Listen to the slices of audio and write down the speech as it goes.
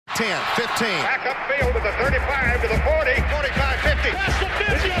10, 15. Back upfield to the 35, to the 40. 45, 50. Past the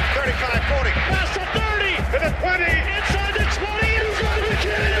 50. 35, 40. Past the 30. To the 20. Inside the 20. Inside the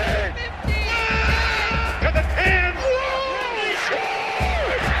 10. To the 10. He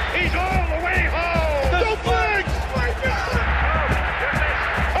scored! He's all the way home. The flags! My God!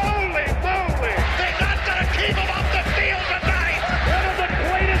 Holy moly. They're not going to keep him off the field tonight! One of the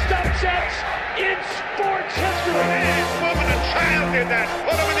greatest upsets in sports history! Man, woman, and child did that.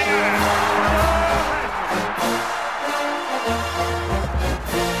 Put him in the eye.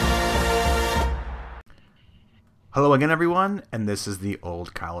 Hello again, everyone, and this is the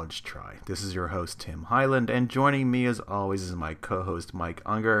Old College Try. This is your host, Tim Highland, and joining me, as always, is my co-host, Mike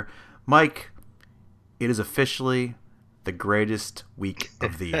Unger. Mike, it is officially the greatest week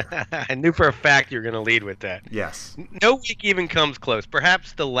of the year. I knew for a fact you were going to lead with that. Yes. No week even comes close.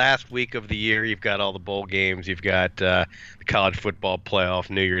 Perhaps the last week of the year, you've got all the bowl games, you've got the college football playoff,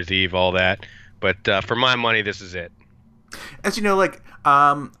 New Year's Eve, all that. But for my money, this is it. As you know,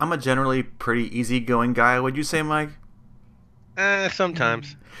 I'm a generally pretty easygoing guy, would you say, Mike?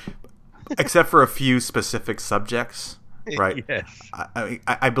 Sometimes. Except for a few specific subjects, right? Yes.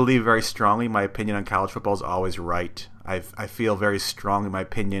 I believe very strongly my opinion on college football is always right. I feel very strongly my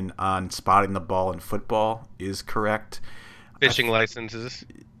opinion on spotting the ball in football is correct. Fishing licenses.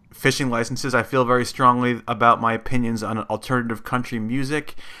 Fishing licenses, I feel very strongly about my opinions on alternative country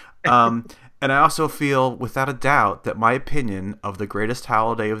music. And I also feel, without a doubt, that my opinion of the greatest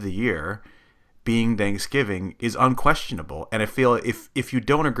holiday of the year, being Thanksgiving, is unquestionable. And I feel if you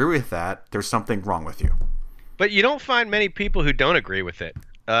don't agree with that, there's something wrong with you. But you don't find many people who don't agree with it.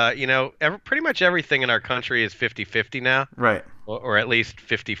 Pretty much everything in our country is 50-50 now. Right. Or at least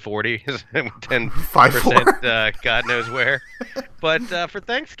 50-40, 10%, 5-4. God knows where. But for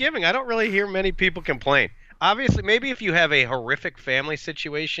Thanksgiving, I don't really hear many people complain. Obviously, maybe if you have a horrific family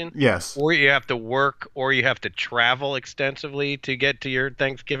situation, yes, or you have to work, or you have to travel extensively to get to your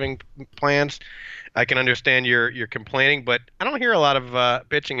Thanksgiving plans, I can understand you're complaining. But I don't hear a lot of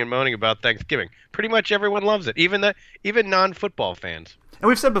bitching and moaning about Thanksgiving. Pretty much everyone loves it, even non-football fans. And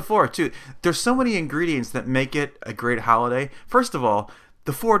we've said before too, there's so many ingredients that make it a great holiday. First of all,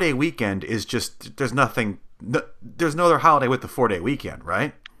 the 4-day weekend is just there's no other holiday with the 4-day weekend,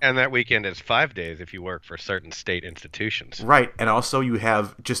 right? And that weekend is 5 days if you work for certain state institutions. Right, and also you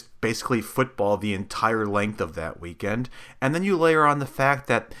have just basically football the entire length of that weekend. And then you layer on the fact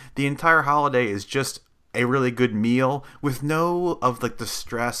that the entire holiday is just a really good meal with no of the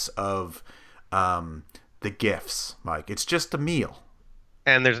stress of the gifts, Mike. It's just a meal.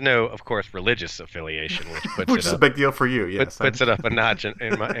 And there's no, of course, religious affiliation, which puts which is a big deal for you, yes. Puts it up a notch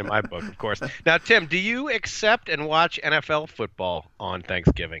in my book, of course. Now, Tim, do you accept and watch NFL football on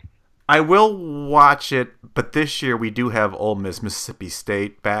Thanksgiving? I will watch it, but this year we do have Ole Miss, Mississippi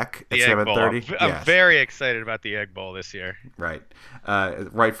State back at 7:30. I'm very excited about the Egg Bowl this year. Right,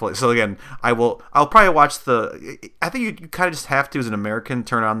 rightfully. So again, I'll probably watch I think you kind of just have to, as an American,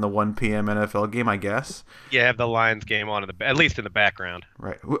 turn on the 1 p.m. NFL game, I guess. Yeah, have the Lions game on at least in the background.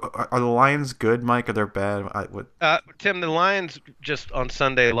 Right. Are the Lions good, Mike? Are they bad? Tim, the Lions just on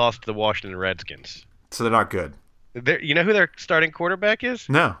Sunday lost to the Washington Redskins. So they're not good. You know who their starting quarterback is?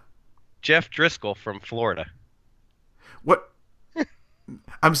 No. Jeff Driscoll from Florida. What?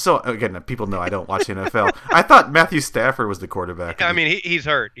 Again, people know I don't watch the NFL. I thought Matthew Stafford was the quarterback. I mean, he's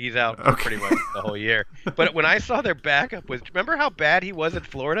hurt. He's out pretty much the whole year. But when I saw their backup remember how bad he was at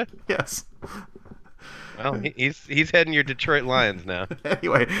Florida? Yes. Well, he's heading your Detroit Lions now.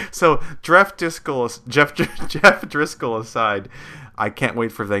 Anyway, so Jeff Driscoll aside, I can't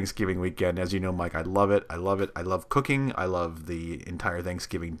wait for Thanksgiving weekend. As you know, Mike, I love it. I love it. I love cooking. I love the entire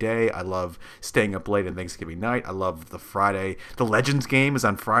Thanksgiving day. I love staying up late on Thanksgiving night. I love the Friday. The Legends game is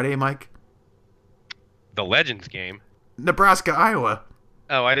on Friday, Mike. The Legends game? Nebraska, Iowa.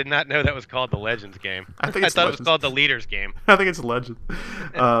 Oh, I did not know that was called the Legends game. I thought it was called the Leaders game. I think it's Legend.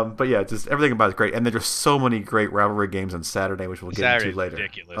 But yeah, just everything about it's great. And there's so many great rivalry games on Saturday, which we'll get into later.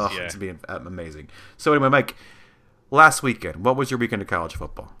 Ridiculous, yeah. It's being amazing. So anyway, Mike, last weekend, what was your weekend of college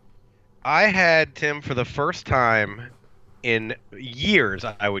football? I had, Tim, for the first time in years,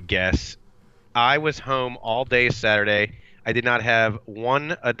 I would guess, I was home all day Saturday. I did not have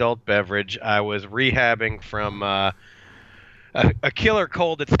one adult beverage. I was rehabbing from a killer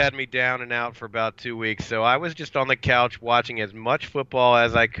cold that's had me down and out for about 2 weeks. So I was just on the couch watching as much football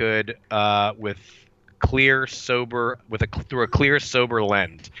as I could through a clear, sober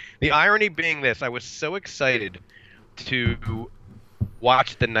lens. The irony being this, I was so excited to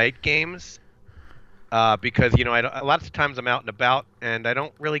watch the night games because lots of times I'm out and about, and I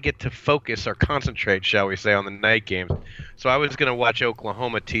don't really get to focus or concentrate, shall we say, on the night games. So I was going to watch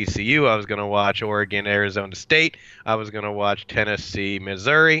Oklahoma TCU. I was going to watch Oregon Arizona State. I was going to watch Tennessee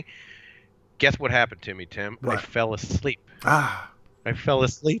Missouri. Guess what happened to me, Tim? What? I fell asleep. Ah. I fell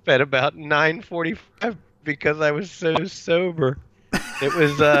asleep at about 9:45 because I was so sober. It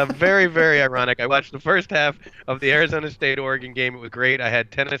was very, very ironic. I watched the first half of the Arizona State-Oregon game. It was great. I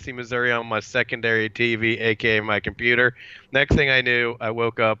had Tennessee, Missouri on my secondary TV, a.k.a. my computer. Next thing I knew, I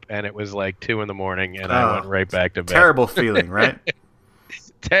woke up, and it was like 2 in the morning, and I went right back to bed. Terrible feeling, right?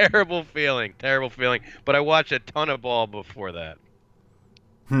 Terrible feeling. But I watched a ton of ball before that.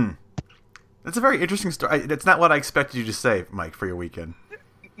 That's a very interesting story. That's not what I expected you to say, Mike, for your weekend.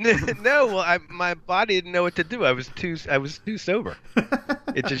 No, well, my body didn't know what to do. I was too sober.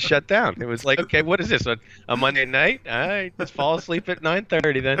 It just shut down. It was like, okay, what is this? A Monday night? I just fall asleep at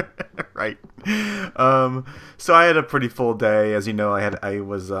 9:30 then. Right. So I had a pretty full day, as you know. I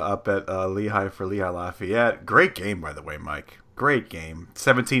was up at Lehigh for Lehigh Lafayette. Great game, by the way, Mike. Great game.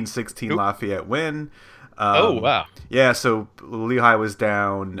 17-16 Lafayette win. Oh wow. Yeah. So Lehigh was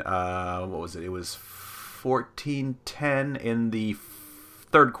down. What was it? It was 14-10 in the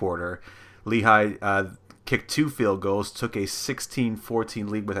third quarter. Lehigh kicked 2 field goals, took a 16-14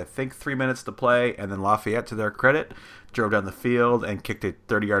 lead with I think 3 minutes to play, and then Lafayette, to their credit, drove down the field and kicked a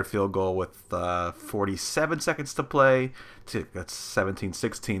 30-yard field goal with 47 seconds to play. That's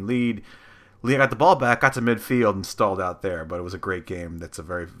 17-16 lead. Lehigh got the ball back, got to midfield, and stalled out there. But it was a great game. That's a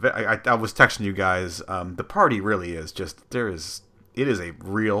very. I was texting you guys. The party really is just it is a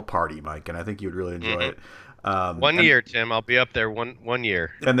real party, Mike, and I think you would really enjoy it. 1 year, Tim. I'll be up there one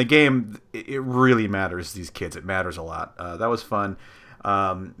year. And the game, it really matters. These kids, it matters a lot. That was fun.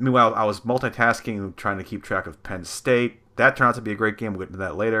 Meanwhile, I was multitasking, trying to keep track of Penn State. That turned out to be a great game. We'll get into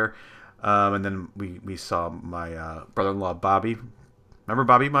that later. And then we saw my brother-in-law Bobby. Remember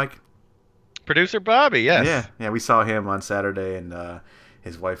Bobby, Mike? Producer Bobby, yes. Yeah. We saw him on Saturday, and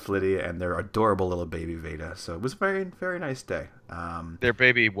his wife Lydia, and their adorable little baby Veda. So it was a very, very nice day. Their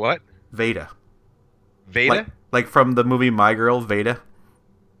baby what? Veda. Veda? Like from the movie My Girl, Veda.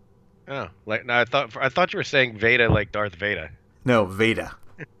 Oh, no, I thought you were saying Veda like Darth Vader. No, Veda.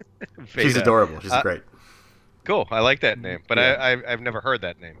 Veda. She's adorable. She's great. Cool. I like that name, but Yeah. I've never heard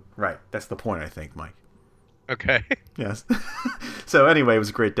that name. Right. That's the point, I think, Mike. Okay. Yes. So anyway, it was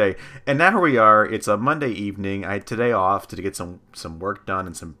a great day. And now here we are. It's a Monday evening. I had today off to get some work done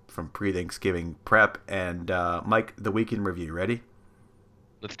and some pre-Thanksgiving prep. And Mike, the weekend review. Ready?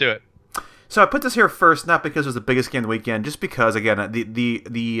 Let's do it. So I put this here first, not because it was the biggest game of the weekend, just because, again,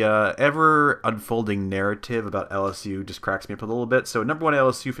 the ever unfolding narrative about LSU just cracks me up a little bit. So number 1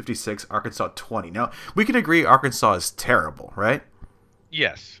 LSU 56, Arkansas 20. Now we can agree Arkansas is terrible, right?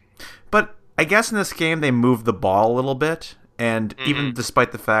 Yes. But I guess in this game they moved the ball a little bit, and even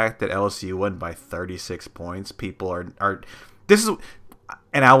despite the fact that LSU won by 36 points, people are this is,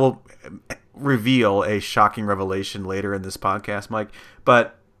 and I will reveal a shocking revelation later in this podcast, Mike,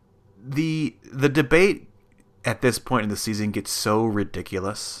 but the debate at this point in the season gets so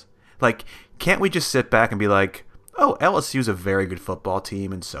ridiculous. Like, can't we just sit back and be like, oh, LSU's a very good football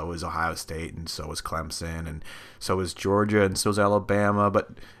team, and so is Ohio State, and so is Clemson, and so is Georgia, and so is Alabama,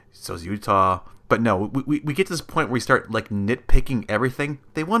 but so is Utah. But no, we get to this point where we start like nitpicking everything.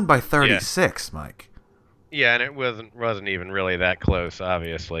 They won by 36, Mike. Yeah, and it wasn't even really that close,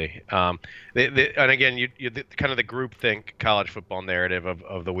 obviously. And again, you kind of the groupthink college football narrative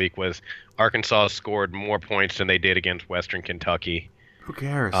of the week was Arkansas scored more points than they did against Western Kentucky. Who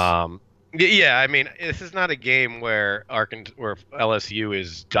cares? Yeah, I mean, this is not a game where LSU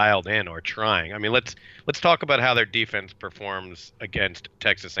is dialed in or trying. I mean, let's talk about how their defense performs against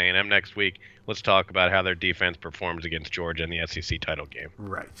Texas A&M next week. Let's talk about how their defense performs against Georgia in the SEC title game.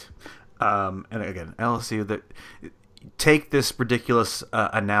 Right. And again, LSU, take this ridiculous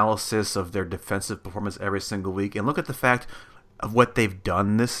analysis of their defensive performance every single week and look at the fact of what they've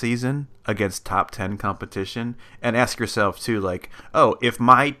done this season against top 10 competition, and ask yourself too, like, oh, if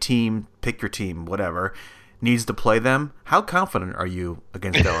my team, pick your team, whatever, needs to play them, how confident are you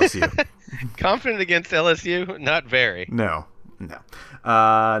against LSU? Confident against LSU? Not very. No.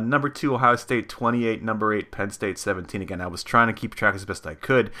 Number 2, Ohio State 28. Number 8, Penn State 17. Again, I was trying to keep track as best I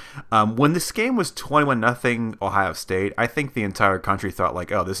could. When this game was 21-0 Ohio State, I think the entire country thought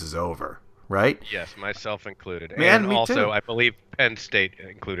like, oh, this is over, right? Yes, myself included. Man, and me also, too. I believe Penn State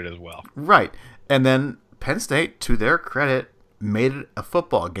included as well. Right. And then Penn State, to their credit, made it a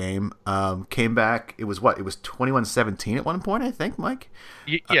football game. Came back. It was 21-17 at one point, I think, Mike?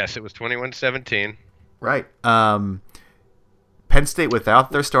 Yes, it was 21-17. Right. Penn State,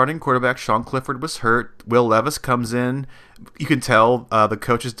 without their starting quarterback, Sean Clifford was hurt. Will Levis comes in. You can tell the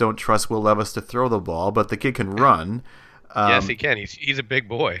coaches don't trust Will Levis to throw the ball, but the kid can run. Yes, he can. He's a big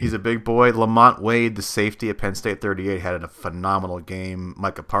boy. He's a big boy. Lamont Wade, the safety at Penn State 38, had a phenomenal game.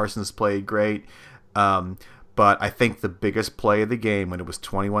 Micah Parsons played great. But I think the biggest play of the game when it was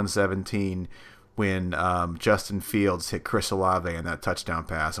 21-17 when Justin Fields hit Chris Olave in that touchdown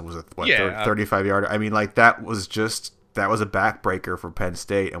pass. It was a 35-yarder. I mean, like that was a backbreaker for Penn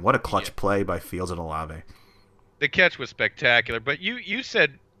State, and what a clutch play by Fields and Olave. The catch was spectacular, but you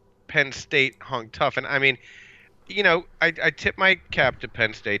said Penn State hung tough, and I mean, I tip my cap to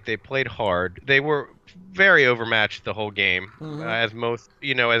Penn State. They played hard. They were very overmatched the whole game, as most, as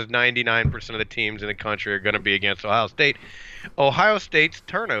 99% of the teams in the country are going to be against Ohio State. Ohio State's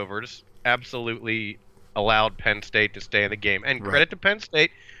turnovers absolutely allowed Penn State to stay in the game. And credit to Penn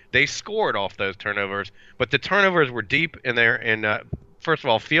State, they scored off those turnovers, but the turnovers were deep in there. And first of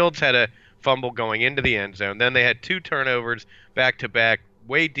all, Fields had a fumble going into the end zone. Then they had 2 turnovers back-to-back,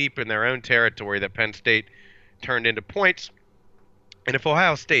 way deep in their own territory that Penn State turned into points. And if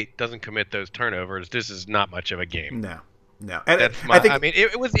Ohio State doesn't commit those turnovers, this is not much of a game. No. And I mean,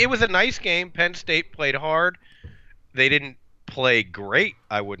 it was a nice game. Penn State played hard. They didn't play great,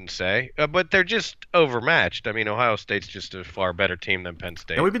 I wouldn't say, but they're just overmatched. I mean, Ohio State's just a far better team than Penn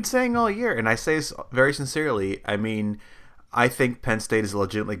State. And we've been saying all year, and I say this very sincerely, I mean, I think Penn State is a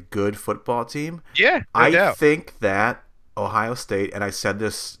legitimately good football team. Yeah, I doubt. think that Ohio State, and I said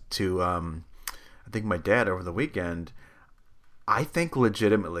this to I think my dad over the weekend, I think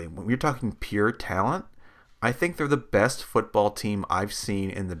legitimately, when you're talking pure talent, I think they're the best football team I've seen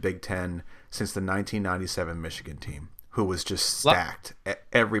in the Big Ten since the 1997 Michigan team, who was just stacked at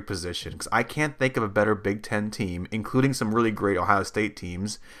every position. Because I can't think of a better Big Ten team, including some really great Ohio State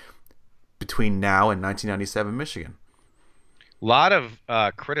teams, between now and 1997 Michigan. A lot of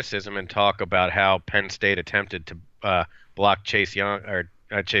criticism and talk about how Penn State attempted to block Chase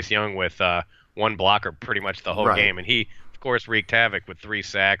Young with one blocker pretty much the whole game, and he, of course, wreaked havoc with 3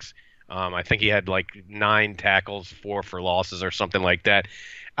 sacks. I think he had like 9 tackles, 4 for losses or something like that.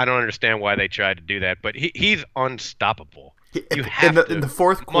 I don't understand why they tried to do that, but he's unstoppable. You have in the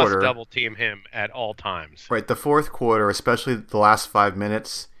fourth quarter, must double team him at all times. Right, the fourth quarter, especially the last 5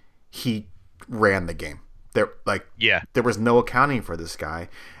 minutes, he ran the game. There was no accounting for this guy.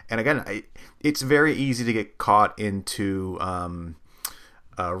 And again, it's very easy to get caught into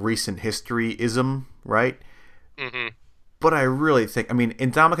recent historyism, right? Mm-hmm. But I really think, I mean,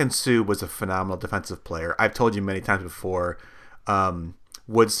 Ndamukong Suh was a phenomenal defensive player. I've told you many times before,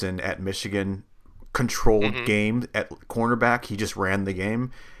 Woodson at Michigan controlled game at cornerback. He just ran the game.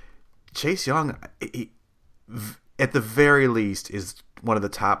 Chase Young, at the very least, is one of the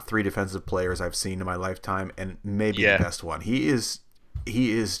top 3 defensive players I've seen in my lifetime, and maybe the best one. He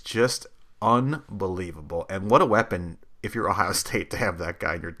is just unbelievable. And what a weapon if you're Ohio State to have that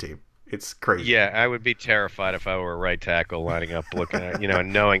guy in your team. It's crazy. Yeah, I would be terrified if I were a right tackle lining up looking at,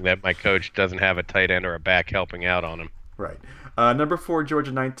 and knowing that my coach doesn't have a tight end or a back helping out on him. Right. Number 4,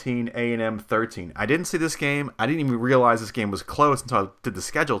 Georgia 19, A&M 13. I didn't see this game. I didn't even realize this game was close until I did the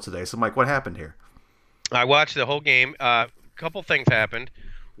schedule today. So, Mike, what happened here? I watched the whole game. A couple things happened.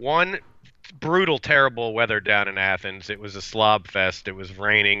 One, brutal, terrible weather down in Athens. It was a slob fest. It was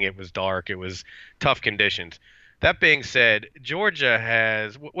raining. It was dark. It was tough conditions. That being said, Georgia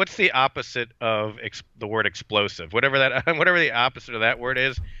has – what's the opposite of the word explosive? Whatever the opposite of that word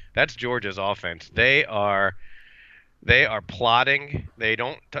is, that's Georgia's offense. They are plotting. They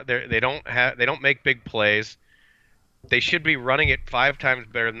don't make big plays. They should be running it 5 times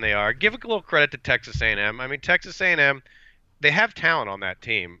better than they are. Give a little credit to Texas A&M. I mean, Texas A&M, they have talent on that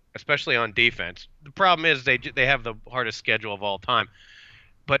team, especially on defense. The problem is they have the hardest schedule of all time.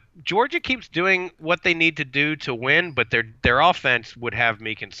 But Georgia keeps doing what they need to do to win, but their offense would have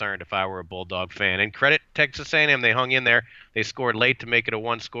me concerned if I were a Bulldog fan. And credit Texas A&M, they hung in there. They scored late to make it a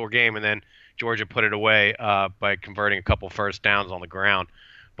 1-score game, and then Georgia put it away by converting a couple first downs on the ground.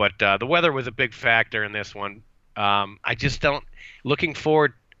 But the weather was a big factor in this one. I just don't – looking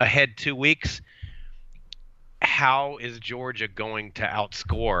forward ahead 2 weeks, how is Georgia going to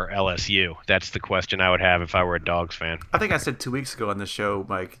outscore LSU? That's the question I would have if I were a Dogs fan. I think I said 2 weeks ago on the show,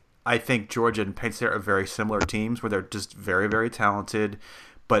 Mike, I think Georgia and Penn State are very similar teams where they're just very, very talented,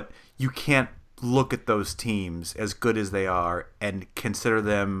 but you can't look at those teams as good as they are and consider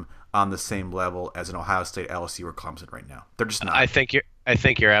them on the same level as an Ohio State, LSU, or Clemson right now. They're just not. I think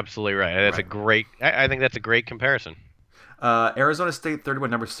you're absolutely right. That's a great. I think that's a great comparison. Arizona State 31,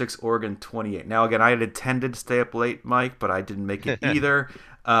 number 6, Oregon 28. Now again, I had intended to stay up late, Mike, but I didn't make it either.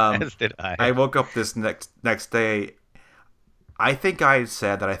 As did I. I woke up this next day. I think I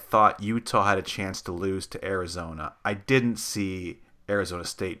said that I thought Utah had a chance to lose to Arizona. I didn't see Arizona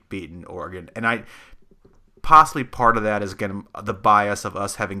State beating Oregon, and possibly part of that is, again, the bias of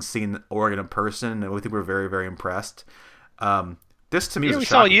us having seen Oregon in person, and we think we're very, very impressed. This to me was we a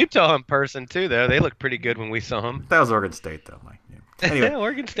saw shocking. Utah in person too, though. They looked pretty good when we saw them. That was Oregon State, though, Mike. Yeah. Anyway, Yeah,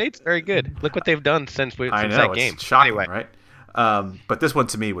 Oregon State's very good. Look what they've done since I know, that game. it's shocking, Anyway, right? But this one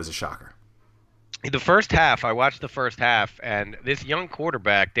to me was a shocker. the first half, I watched the first half, and this young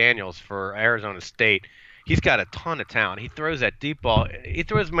quarterback, Daniels, for Arizona State, he's got a ton of talent. He throws that deep ball. He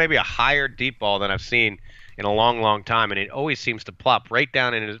throws maybe a higher deep ball than I've seen in a long, long time, and it always seems to plop right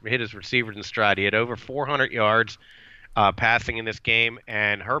down and hit his receivers in stride. He had over 400 yards passing in this game,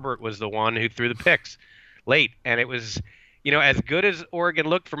 and Herbert was the one who threw the picks late. And it was, as good as Oregon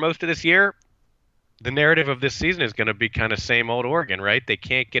looked for most of this year, the narrative of this season is going to be kind of same old Oregon, right? They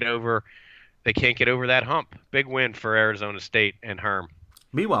can't get over that hump. Big win for Arizona State and Herm.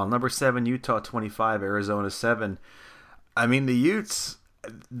 Meanwhile, number 7, Utah 25, Arizona 7. I mean, the Utes,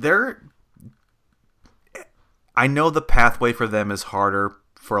 I know the pathway for them is harder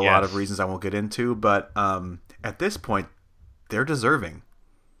for a lot of reasons I won't get into, but at this point, they're deserving.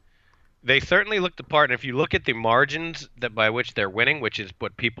 They certainly looked the part, and if you look at the margins that by which they're winning, which is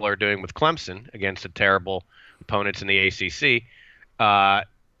what people are doing with Clemson against the terrible opponents in the ACC,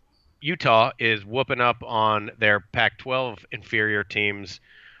 Utah is whooping up on their Pac-12 inferior teams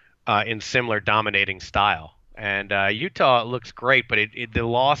in similar dominating style. And Utah looks great, but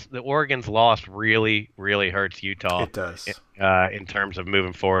the Oregon's loss really, really hurts Utah. It does. In terms of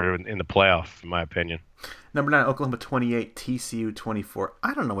moving forward in the playoff, in my opinion. Number 9, Oklahoma 28, TCU 24.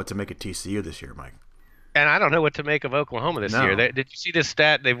 I don't know what to make of TCU this year, Mike. And I don't know what to make of Oklahoma this year. Did you see this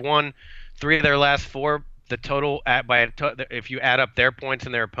stat? They've won 3 of their last 4. The total if you add up their points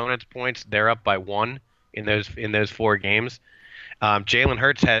and their opponents' points, they're up by 1 in those 4 games. Jalen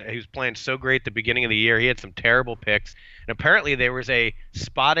Hurts he was playing so great at the beginning of the year. He had some terrible picks, and apparently there was a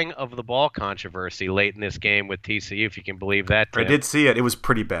spotting of the ball controversy late in this game with TCU, if you can believe that. Tim. I did see it. It was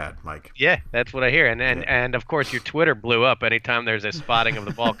pretty bad, Mike. Yeah, that's what I hear. And of course your Twitter blew up anytime there's a spotting of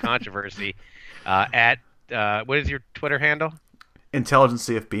the ball controversy. What is your Twitter handle? Intelligence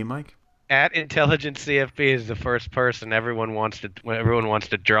CFB, Mike. At Intelligence CFB is the first person everyone wants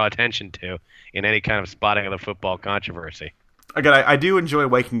to draw attention to in any kind of spotting of the football controversy. Again, I do enjoy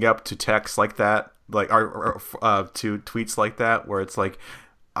waking up to texts like that, or to tweets like that, where it's like,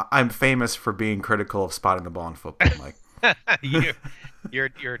 I'm famous for being critical of spotting the ball in football, Mike.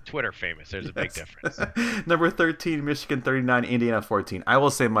 You're Twitter famous. There's a big difference. Number 13, Michigan 39, Indiana 14. I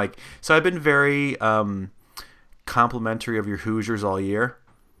will say, Mike, so I've been very complimentary of your Hoosiers all year.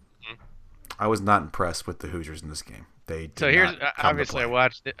 I was not impressed with the Hoosiers in this game. Obviously I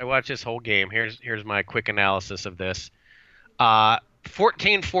watched this whole game. Here's my quick analysis of this.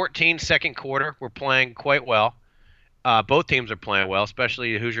 14-14 second quarter. We're playing quite well. Both teams are playing well,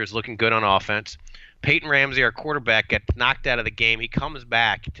 especially the Hoosiers looking good on offense. Peyton Ramsey, our quarterback, gets knocked out of the game. He comes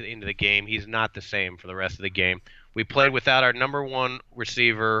back into the game. He's not the same for the rest of the game. We played without our number 1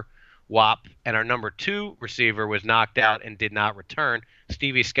 receiver, Wop, and our number 2 receiver was knocked out and did not return.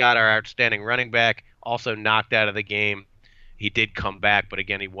 Stevie Scott, our outstanding running back, also knocked out of the game. He did come back, but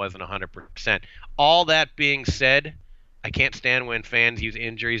again, he wasn't 100%. All that being said, I can't stand when fans use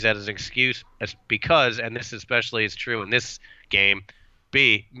injuries as an excuse because, and this especially is true in this game,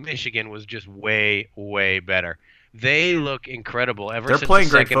 Michigan was just way, way better. They look incredible They're since playing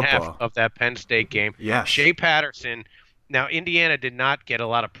the second great half football. of that Penn State game. Yes. Shea Patterson. Now, Indiana did not get a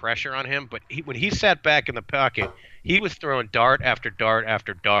lot of pressure on him, but when he sat back in the pocket, he was throwing dart after dart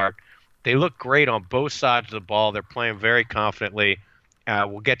after dart. They look great on both sides of the ball. They're playing very confidently.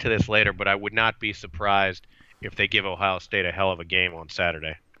 We'll get to this later, but I would not be surprised if they give Ohio State a hell of a game on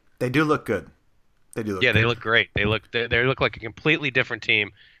Saturday. They do look good. They do look good. They look great. They look like a completely different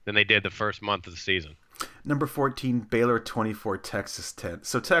team than they did the first month of the season. Number 14, Baylor 24, Texas 10.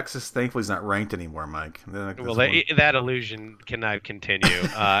 So Texas, thankfully, is not ranked anymore, Mike. Well, that illusion cannot continue.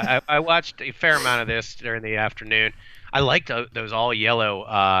 I watched a fair amount of this during the afternoon. I liked those all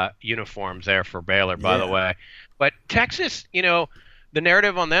yellow uniforms there for Baylor, by the way. But Texas, the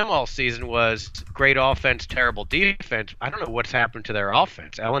narrative on them all season was great offense, terrible defense. I don't know what's happened to their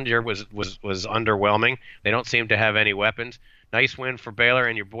offense. Ellinger was underwhelming. They don't seem to have any weapons. Nice win for Baylor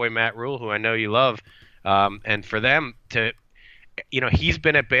and your boy Matt Rule, who I know you love. And for them to, he's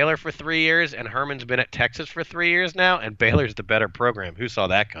been at Baylor for 3 years, and Herman's been at Texas for 3 years now, and Baylor's the better program. Who saw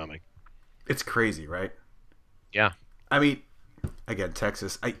that coming? It's crazy, right? Yeah. I mean, again,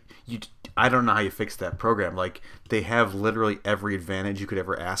 Texas. I don't know how you fix that program. Like, they have literally every advantage you could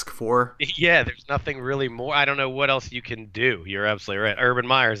ever ask for. Yeah, there's nothing really more. I don't know what else you can do. You're absolutely right. Urban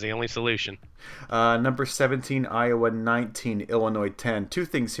Meyer is the only solution. Number 17, Iowa 19, Illinois 10. Two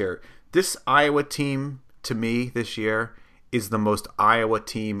things here. This Iowa team, to me, this year, is the most Iowa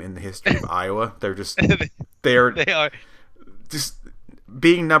team in the history of Iowa. They're just they are just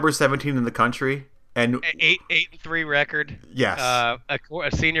being number 17 in the country. And 8-3 record. Yes. A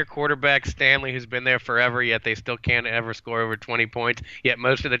senior quarterback, Stanley, who's been there forever, yet they still can't ever score over 20 points. Yet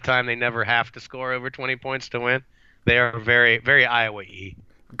most of the time they never have to score over 20 points to win. They are very, very Iowa-y.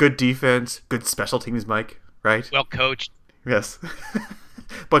 Good defense, good special teams, Mike, right? Well coached. Yes.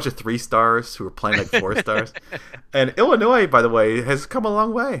 Bunch of 3-stars who are playing like 4-stars. And Illinois, by the way, has come a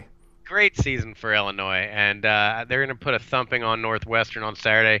long way. Great season for Illinois. And they're going to put a thumping on Northwestern on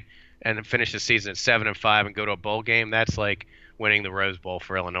Saturday and finish the season at 7-5 and go to a bowl game. That's like winning the Rose Bowl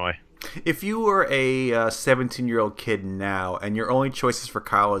for Illinois. If you were a 17-year-old kid now and your only choices for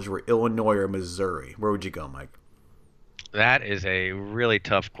college were Illinois or Missouri, where would you go, Mike? That is a really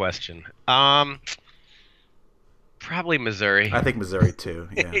tough question. Probably Missouri. I think Missouri too.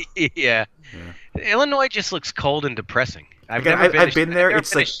 Yeah. Yeah. Illinois just looks cold and depressing. I've been there.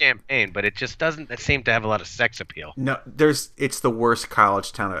 It's like Champaign, but it just doesn't seem to have a lot of sex appeal. No, it's the worst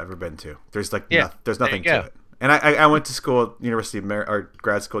college town I've ever been to. There's like there's nothing to it. And I went to school at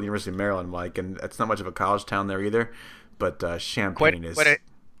grad school at University of Maryland, Mike, and it's not much of a college town there either. But Champaign is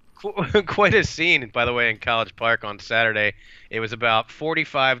quite a scene, by the way, in College Park on Saturday. It was about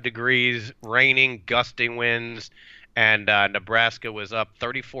 45 degrees, raining, gusting winds, and Nebraska was up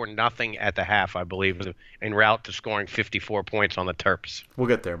 34-0 at the half, I believe, en route to scoring 54 points on the Terps. We'll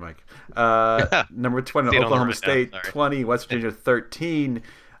get there, Mike. Number 20, Oklahoma State, 20, West Virginia 13.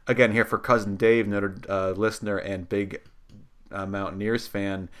 Again, here for Cousin Dave, noted listener and big Mountaineers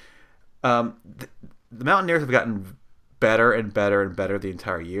fan. The Mountaineers have gotten better and better and better the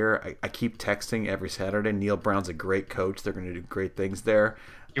entire year. I keep texting every Saturday. Neil Brown's a great coach. They're going to do great things there.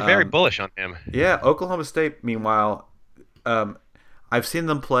 You're very bullish on him. Yeah, Oklahoma State, meanwhile, I've seen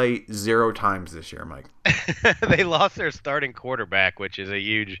them play 0 times this year, Mike. They lost their starting quarterback, which is a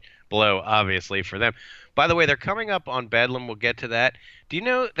huge blow, obviously, for them. By the way, they're coming up on Bedlam. We'll get to that. Do you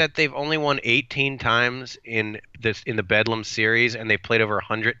know that they've only won 18 times in the Bedlam series, and they played over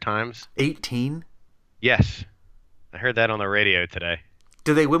 100 times? 18? Yes. I heard that on the radio today.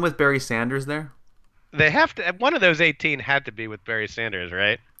 Did they win with Barry Sanders there? They have to. One of those 18 had to be with Barry Sanders,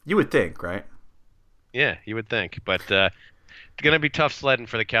 right? You would think, right? Yeah, you would think. But it's going to be tough sledding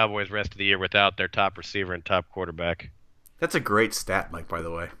for the Cowboys the rest of the year without their top receiver and top quarterback. That's a great stat, Mike, by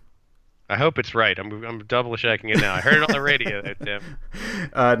the way. I hope it's right. I'm double checking it now. I heard it on the radio there,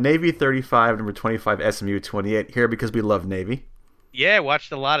 Tim. Navy 35, number 25, SMU 28. Here because we love Navy. Yeah,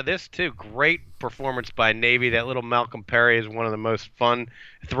 watched a lot of this too. Great performance by Navy. That little Malcolm Perry is one of the most fun,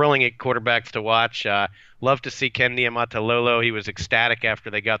 thrilling quarterbacks to watch. Love to see Ken Niumatalolo. He was ecstatic after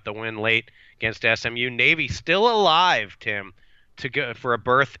they got the win late against SMU. Navy still alive, Tim, to go for a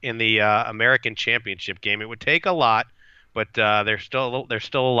berth in the American Championship game. It would take a lot, but they're still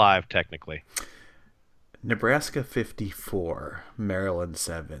alive technically. Nebraska 54, Maryland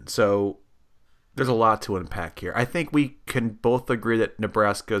 7. So there's a lot to unpack here. I think we can both agree that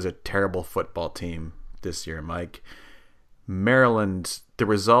Nebraska is a terrible football team this year, Mike. Maryland, the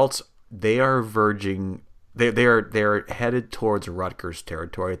results, they are verging. They're headed towards Rutgers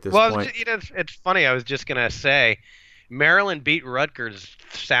territory at this point. Well, it's funny. I was just gonna say, Maryland beat Rutgers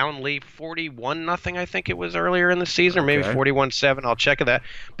soundly 41-0. I think it was earlier in the season, or maybe 41-7. I'll check that.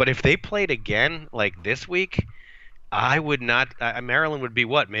 But if they played again like this week, I would not. Maryland would be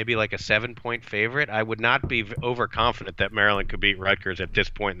what? Maybe like a 7-point favorite. I would not be overconfident that Maryland could beat Rutgers at this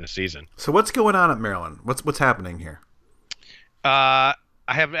point in the season. So what's going on at Maryland? What's happening here? I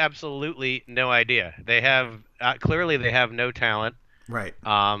have absolutely no idea. They have clearly they have no talent. Right.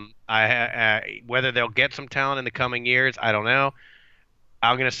 Whether they'll get some talent in the coming years, I don't know.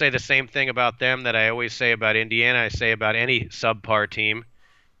 I'm going to say the same thing about them that I always say about Indiana. I say about any subpar team.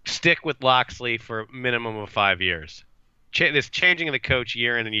 Stick with Loxley for a minimum of 5 years. This changing of the coach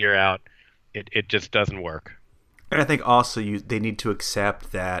year in and year out, it just doesn't work. And I think also they need to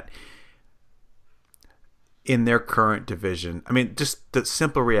accept that in their current division, I mean, just the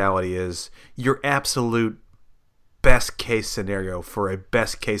simple reality is your absolute best case scenario for a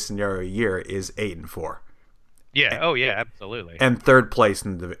best case scenario year is 8-4. Yeah. Oh yeah, absolutely. And third place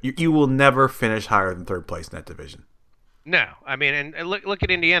in the division. You will never finish higher than third place in that division. No, I mean, and look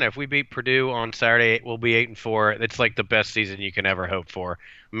at Indiana. If we beat Purdue on Saturday, we'll be 8-4. It's like the best season you can ever hope for.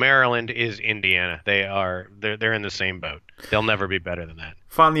 Maryland is Indiana. They're in the same boat. They'll never be better than that.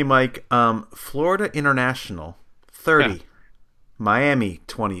 Finally, Mike, Florida International 30, Miami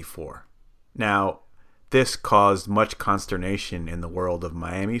 24. Now, this caused much consternation in the world of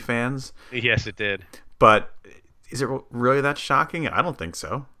Miami fans, Yes, it did. but is it really that shocking? I don't think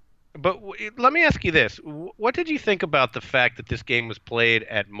so. But let me ask you this: what did you think about the fact that this game was played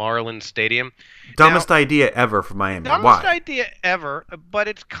at Marlins Stadium? Dumbest idea ever for Miami. Dumbest Why? idea ever, but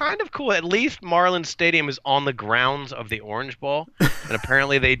it's kind of cool. At least Marlins Stadium is on the grounds of the Orange Bowl, and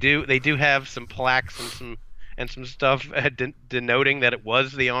apparently they do have some plaques and some stuff denoting that it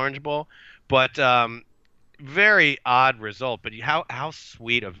was the Orange Bowl. But very odd result. But how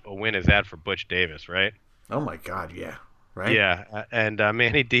sweet of a win is that for Butch Davis, right? Oh my God, yeah. Right? Yeah, and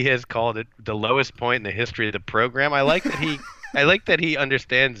Manny Diaz called it the lowest point in the history of the program. I like that he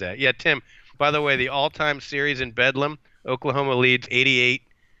understands that. Yeah, Tim. By the way, the all-time series in Bedlam, Oklahoma leads 88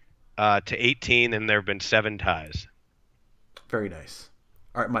 to 18, and there have been 7 ties. Very nice.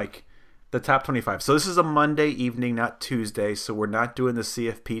 All right, Mike, the top 25. So this is a Monday evening, not Tuesday, so we're not doing the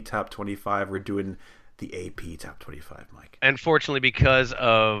CFP top 25. We're doing the AP top 25, Mike. Unfortunately, because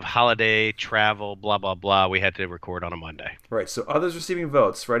of holiday travel, blah blah blah, we had to record on a Monday. Right, so others receiving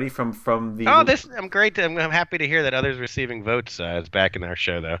votes. Ready from the... Oh, I'm great. I'm happy to hear that others receiving votes is back in our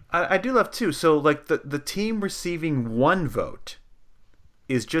show, though. I do love, too. So, like, the team receiving 1 vote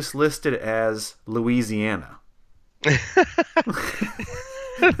is just listed as Louisiana.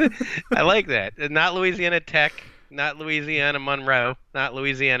 I like that. Not Louisiana Tech, not Louisiana Monroe, not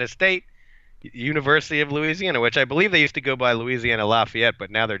Louisiana State, University of Louisiana, which I believe they used to go by Louisiana Lafayette, but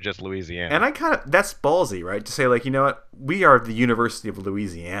now they're just Louisiana. And that's ballsy, right? To say, like, you know what? We are the University of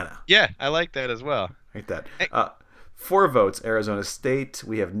Louisiana. Yeah, I like that as well. Like that. 4 votes, Arizona State.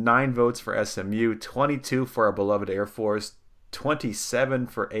 We have 9 votes for SMU, 22 for our beloved Air Force, 27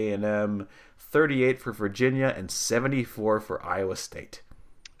 for A&M, 38 for Virginia, and 74 for Iowa State.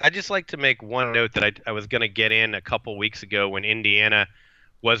 I'd just like to make one note that I was going to get in a couple weeks ago when Indiana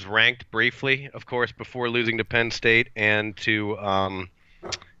was ranked briefly, of course, before losing to Penn State and to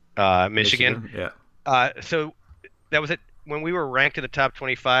Michigan. Yeah. So that was it. When we were ranked in the top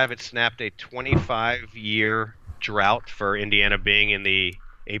 25, it snapped a 25-year drought for Indiana being in the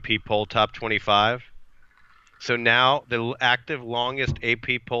AP poll top 25. So now the active longest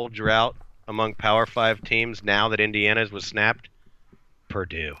AP poll drought among Power 5 teams now that Indiana's was snapped,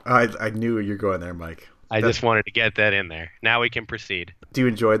 Purdue. I knew you were going there, Mike. I just wanted to get that in there. Now we can proceed. Do you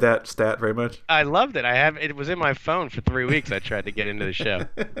enjoy that stat very much? I loved it. It was in my phone for 3 weeks. I tried to get into the show.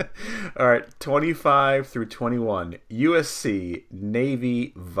 All right, 25 through 21. USC,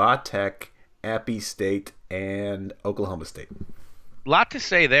 Navy, Vatech, Appy State, and Oklahoma State. Lot to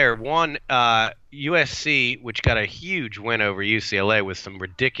say there. One, USC, which got a huge win over UCLA with some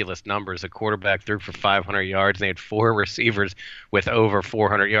ridiculous numbers. A quarterback threw for 500 yards, and they had 4 receivers with over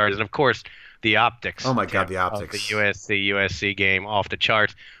 400 yards. And, of course, the optics. Oh, my God, the optics. Of the USC game off the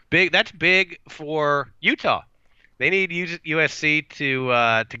charts. Big. That's big for Utah. They need USC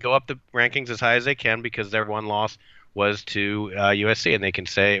to go up the rankings as high as they can because their one loss was to USC, and they can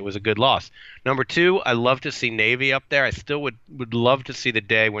say it was a good loss. Number 2, I love to see Navy up there. I still would love to see the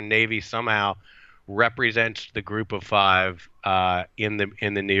day when Navy somehow represents the group of 5 in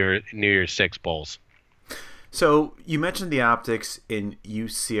the New Year's 6 bowls. So you mentioned the optics in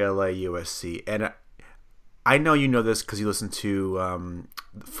UCLA, USC, and I know you know this because you listen to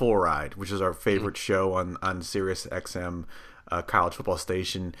Full Ride, which is our favorite show on Sirius XM college football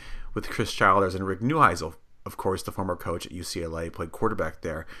station with Chris Childers and Rick Neuheisel. Of course, the former coach at UCLA, played quarterback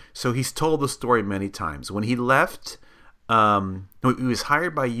there. So he's told the story many times. When he left, he was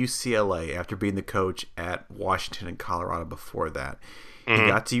hired by UCLA after being the coach at Washington and Colorado before that. He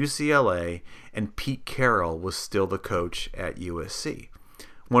got to UCLA, and Pete Carroll was still the coach at USC.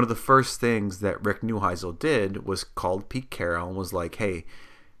 One of the first things that Rick Neuheisel did was called Pete Carroll and was like, hey,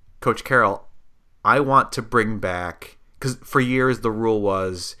 Coach Carroll, I want to bring back – because for years the rule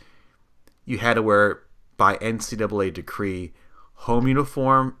was you had to wear, by NCAA decree, home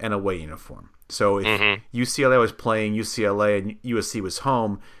uniform and away uniform. So if UCLA was playing UCLA and USC was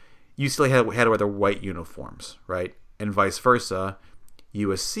home, UCLA had to wear their white uniforms, right? And vice versa.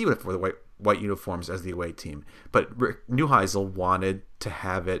 USC would have to wear the white uniforms as the away team. But Rick Neuheisel wanted to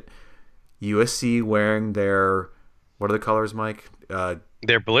have it USC wearing their – what are the colors, Mike?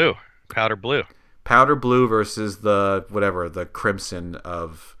 They're blue, powder blue. Powder blue versus the crimson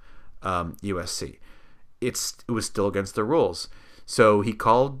of USC. It was still against the rules. So he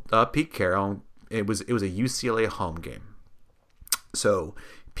called Pete Carroll. It was a UCLA home game. So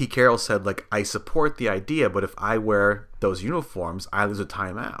Pete Carroll said, like, I support the idea, but if I wear those uniforms, I lose a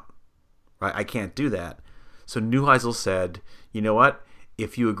timeout. Right? I can't do that. So Neuheisel said, you know what?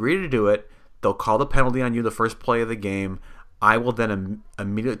 If you agree to do it, they'll call the penalty on you the first play of the game. I will then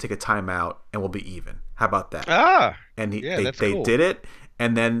immediately take a timeout and we'll be even. How about that? And they cool. did it.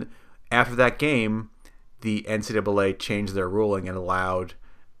 And then after that game, the NCAA changed their ruling and allowed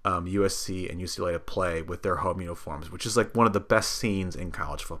USC and UCLA to play with their home uniforms, which is like one of the best scenes in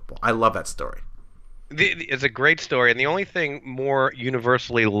college football. I love that story. It's a great story, and the only thing more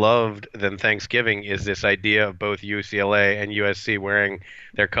universally loved than Thanksgiving is this idea of both UCLA and USC wearing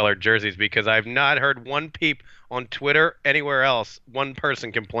their colored jerseys, because I've not heard one peep on Twitter, anywhere else, one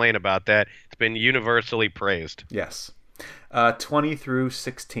person complain about that. It's been universally praised. Yes. 20 through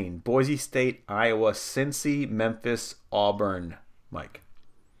 16. Boise State, Iowa, Cincy, Memphis, Auburn. Mike.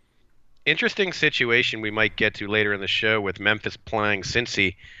 Interesting situation we might get to later in the show with Memphis playing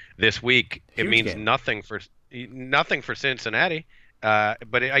Cincy this week. Huge it means game. nothing for Cincinnati,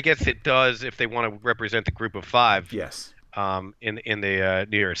 but I guess it does if they want to represent the group of five. Yes. In the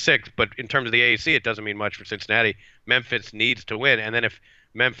New Year's Six, but in terms of the AAC, it doesn't mean much for Cincinnati. Memphis needs to win, and then if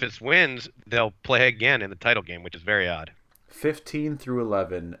Memphis wins, they'll play again in the title game, which is very odd. 15 through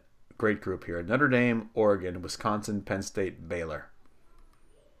 11, great group here. Notre Dame, Oregon, Wisconsin, Penn State, Baylor.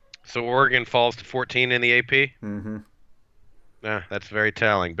 So Oregon falls to 14 in the AP. Mm-hmm. That's very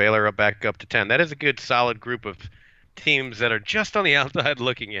telling. Baylor back up to 10. That is a good, solid group of teams that are just on the outside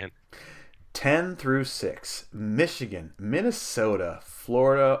looking in. 10 through 6, Michigan, Minnesota,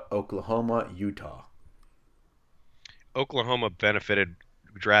 Florida, Oklahoma, Utah. Oklahoma benefited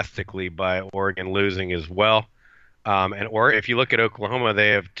drastically by Oregon losing as well. If you look at Oklahoma, they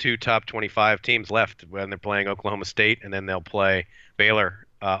have two top 25 teams left when they're playing Oklahoma State, and then they'll play Baylor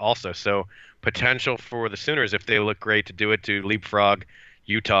also. So potential for the Sooners, if they look great, to do it, to leapfrog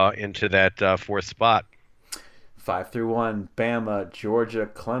Utah into that fourth spot. 5 through 1, Bama, Georgia,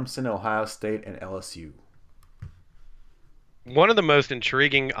 Clemson, Ohio State, and LSU. One of the most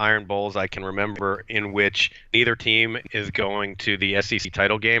intriguing Iron Bowls I can remember, in which neither team is going to the SEC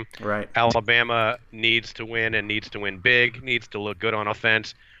title game. Right. Alabama needs to win, and needs to win big, needs to look good on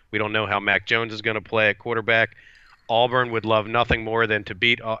offense. We don't know how Mac Jones is going to play at quarterback. Auburn would love nothing more than to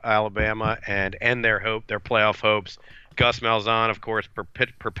beat Alabama and end their playoff hopes. Gus Malzahn, of course,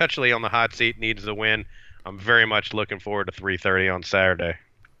 perpetually on the hot seat, needs the win. I'm very much looking forward to 3:30 on Saturday.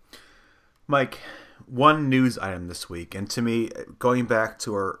 Mike, one news item this week, and to me, going back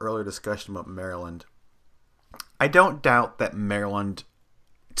to our earlier discussion about Maryland, I don't doubt that Maryland,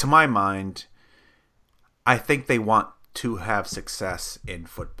 to my mind, I think they want to have success in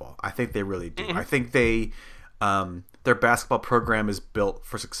football. I think they really do. Mm-hmm. I think their basketball program is built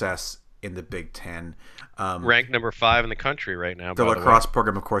for success in the Big Ten. Ranked number 5 in the country right now. The lacrosse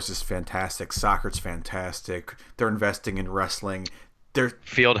program, of course, is fantastic. Soccer's fantastic. They're investing in wrestling.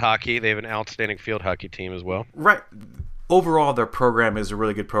 Field hockey. They have an outstanding field hockey team as well. Right. Overall, their program is a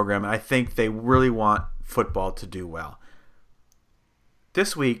really good program. I think they really want football to do well.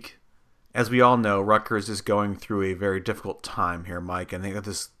 This week, as we all know, Rutgers is going through a very difficult time here, Mike. And they got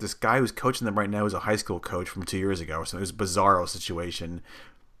this guy who's coaching them right now is a high school coach from 2 years ago. So it was a bizarro situation.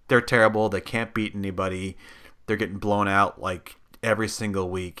 They're terrible. They can't beat anybody. They're getting blown out like every single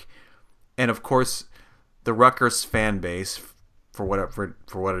week. And of course, the Rutgers fan base, for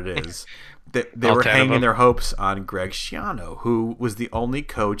what it is, they were hanging their hopes on Greg Schiano, who was the only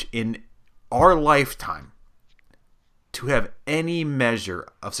coach in our lifetime to have any measure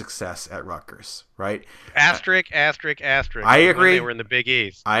of success at Rutgers, right? Asterisk. I agree. When they were in the Big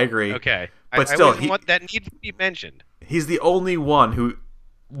East. I agree. Okay. But still, that needs to be mentioned. He's the only one who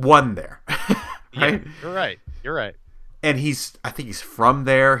won there. Right? Yeah, you're right. And I think he's from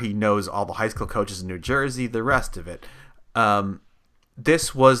there. He knows all the high school coaches in New Jersey, the rest of it.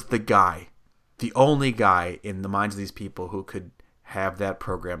 This was the guy, the only guy in the minds of these people who could have that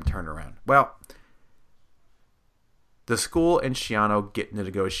program turn around. Well, the school and Schiano get into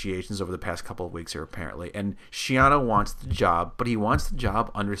negotiations over the past couple of weeks here, apparently. And Schiano wants the job, but he wants the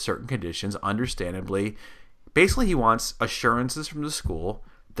job under certain conditions, understandably. Basically, he wants assurances from the school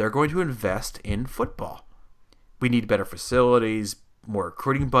they're going to invest in football. We need better facilities, more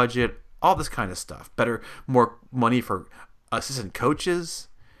recruiting budget, all this kind of stuff. More money for assistant coaches,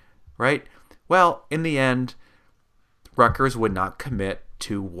 right? Well, in the end, Rutgers would not commit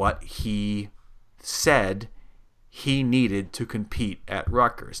to what he said he needed to compete at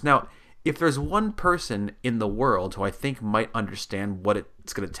Rutgers. Now, if there's one person in the world who I think might understand what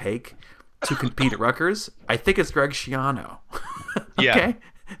it's going to take to compete at Rutgers, I think it's Greg Schiano. Okay?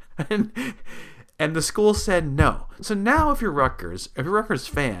 Yeah. And the school said no. So now if you're a Rutgers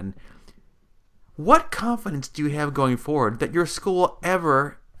fan, what confidence do you have going forward that your school will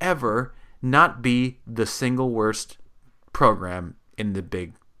ever not be the single worst program in the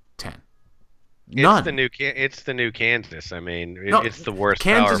Big Ten? None. It's the new Kansas. I mean, No, it's the worst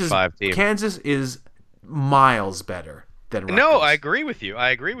Kansas Power 5 team. Kansas is miles better than Rutgers. No, I agree with you.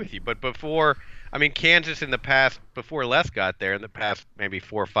 But before, I mean, Kansas in the past, before Les got there, in the past maybe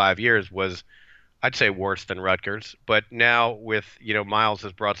 4 or 5 years, was, I'd say, worse than Rutgers. But now with, Miles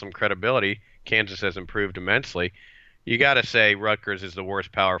has brought some credibility. Kansas has improved immensely. You got to say Rutgers is the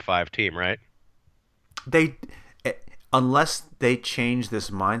worst Power 5 team, right? Unless they change this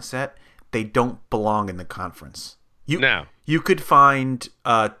mindset, they don't belong in the conference. You could find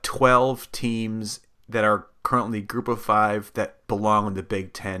 12 teams that are currently Group of 5 that belong in the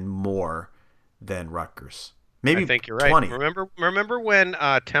Big Ten more than Rutgers. Maybe I think you're 20. Right. Remember when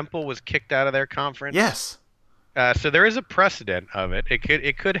Temple was kicked out of their conference? Yes. So there is a precedent of it.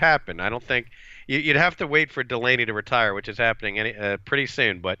 It could happen. I don't think you'd have to wait for Delaney to retire, which is happening pretty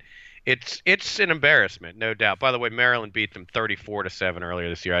soon. But it's an embarrassment, no doubt. By the way, Maryland beat them 34-7 earlier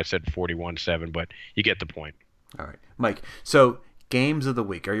this year. I said 41-7, but you get the point. All right, Mike. So games of the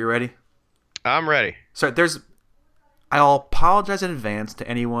week. Are you ready? I'm ready. So I'll apologize in advance to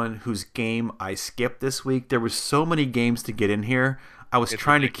anyone whose game I skipped this week. There was so many games to get in here. I was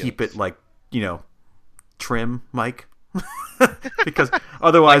trying ridiculous. to keep it trim, Mike. Because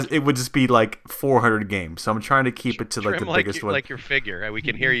otherwise it would just be like 400 games. So I'm trying to keep it to the biggest one. Like your figure. We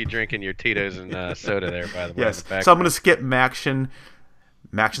can hear you drinking your Tito's and soda there, by the way. Yes. So I'm going to skip Maction.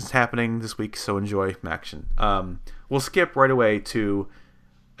 Maction's happening this week, so enjoy Maction. We'll skip right away to,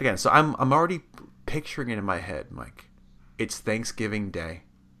 again, so I'm already picturing it in my head, Mike. It's Thanksgiving Day.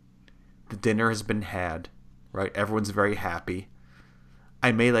 The dinner has been had, right? Everyone's very happy.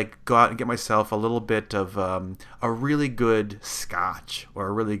 I may go out and get myself a little bit of a really good scotch or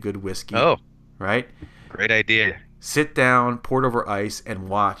a really good whiskey. Oh, right? Great idea. Sit down, pour it over ice, and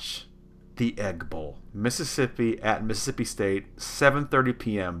watch the Egg Bowl. Mississippi at Mississippi State, 7:30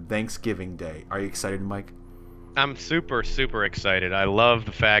 p.m. Thanksgiving Day. Are you excited, Mike? I'm super, super excited. I love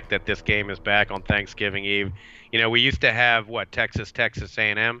the fact that this game is back on Thanksgiving Eve. We used to have Texas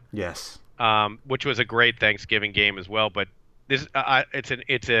A&M. Yes. Which was a great Thanksgiving game as well. But this,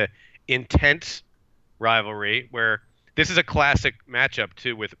 it's a intense rivalry where this is a classic matchup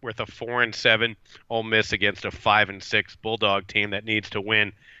too, with a 4-7 Ole Miss against a 5-6 Bulldog team that needs to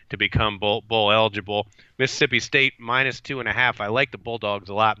win to become bowl eligible. Mississippi State -2.5. I like the Bulldogs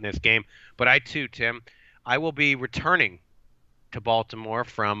a lot in this game, but I too, Tim, I will be returning to Baltimore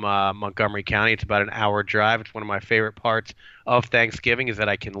from Montgomery County. It's about an hour drive. It's one of my favorite parts of Thanksgiving is that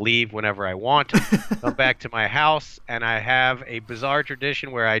I can leave whenever I want, come back to my house, and I have a bizarre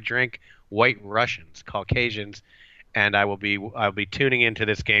tradition where I drink White Russians, Caucasians, and I'll be tuning into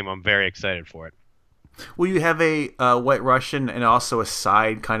this game. I'm very excited for it. Will you have a White Russian and also a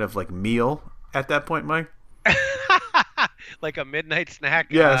side kind of meal at that point, Mike? Like a midnight snack?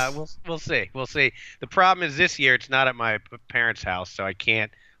 Yes. We'll see. We'll see. The problem is this year it's not at my parents' house, so I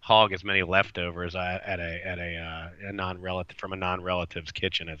can't hog as many leftovers at a non-relative from a non-relative's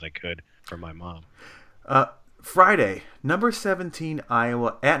kitchen as I could from my mom. Friday, number 17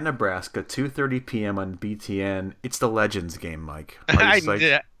 Iowa at Nebraska, 2:30 p.m. on BTN. It's the Legends game, Mike.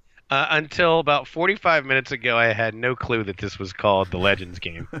 Until about 45 minutes ago, I had no clue that this was called the Legends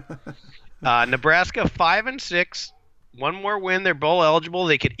game. Nebraska 5-6. One more win, they're bowl eligible.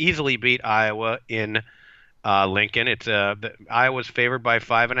 They could easily beat Iowa in Lincoln. Iowa's favored by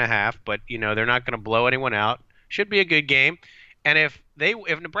 5.5, but they're not going to blow anyone out. Should be a good game. And if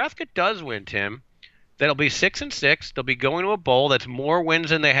Nebraska does win, Tim, that'll be 6-6. They'll be going to a bowl that's more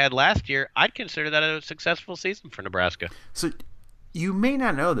wins than they had last year. I'd consider that a successful season for Nebraska. So you may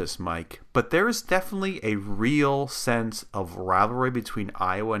not know this, Mike, but there is definitely a real sense of rivalry between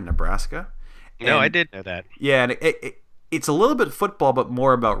Iowa and Nebraska. No, I did know that. Yeah, and it's a little bit football, but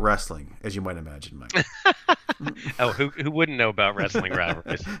more about wrestling, as you might imagine, Mike. Oh, who wouldn't know about wrestling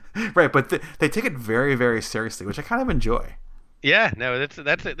rivalries? Right, but they take it very, very seriously, which I kind of enjoy. Yeah, no,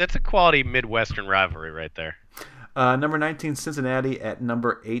 that's a quality Midwestern rivalry right there. Number 19 Cincinnati at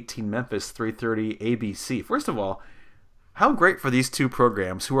number 18 Memphis, 3:30 ABC. First of all, how great for these two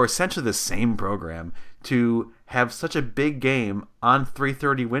programs, who are essentially the same program, to have such a big game on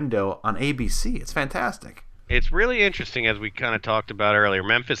 3:30 window on ABC. It's fantastic. It's really interesting, as we kind of talked about earlier.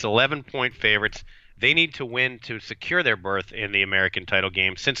 Memphis 11-point favorites. They need to win to secure their berth in the American title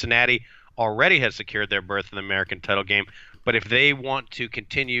game. Cincinnati already has secured their berth in the American title game. But if they want to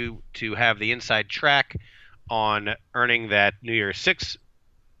continue to have the inside track on earning that New Year's Six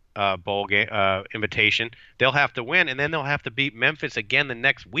bowl game invitation. They'll have to win, and then they'll have to beat Memphis again the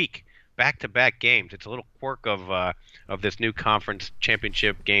next week, back-to-back games. It's a little quirk of this new conference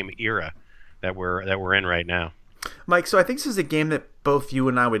championship game era that we're in right now. Mike, so I think this is a game that both you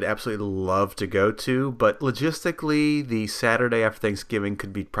and I would absolutely love to go to, but logistically, the Saturday after Thanksgiving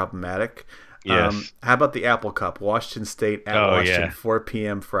could be problematic. Yes. How about the Apple Cup? Washington State at Washington, yeah. 4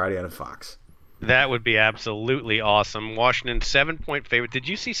 p.m. Friday on Fox. That would be absolutely awesome. Washington 7-point favorite. Did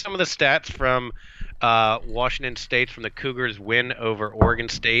you see some of the stats from Washington State from the Cougars' win over Oregon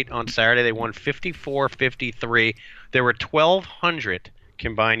State on Saturday? They won 54-53. There were 1,200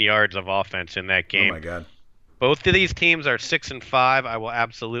 combined yards of offense in that game. Oh my God. Both of these teams are 6-5. I will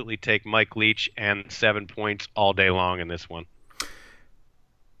absolutely take Mike Leach and 7 points all day long in this one.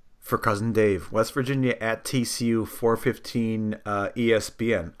 For Cousin Dave, West Virginia at TCU, 4:15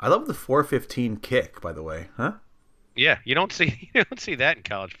 ESPN. I love the 4:15 kick, by the way, huh? Yeah, you don't see that in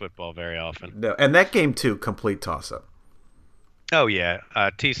college football very often. No, and that game too, complete toss-up. Oh yeah,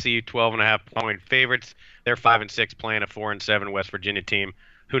 TCU 12.5-point favorites. They're 5-6 playing a 4-7 West Virginia team.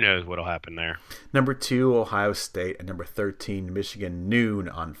 Who knows what'll happen there? Number 2, Ohio State, and number 13, Michigan, noon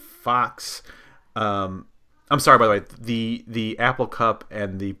on Fox. I'm sorry, by the way, the Apple Cup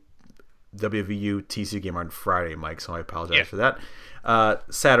and the WVU TCU game are on Friday, Mike, so I apologize for that.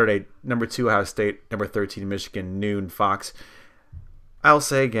 Saturday, number 2, Ohio State, number 13, Michigan, noon, Fox. I'll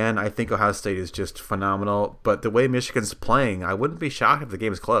say again, I think Ohio State is just phenomenal, but the way Michigan's playing, I wouldn't be shocked if the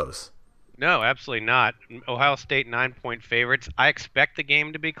game is close. No, absolutely not. Ohio State 9-point favorites. I expect the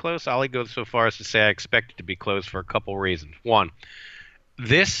game to be close. I'll go so far as to say I expect it to be close for a couple reasons. One,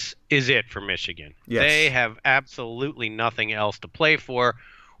 this is it for Michigan. Yes. They have absolutely nothing else to play for.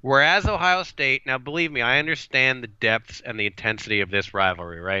 Whereas Ohio State, now believe me, I understand the depths and the intensity of this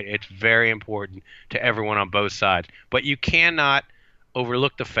rivalry, right? It's very important to everyone on both sides. But you cannot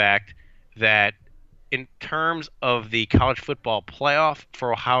overlook the fact that in terms of the college football playoff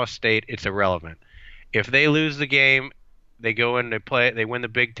for Ohio State, it's irrelevant. If they lose the game, they go in, they win the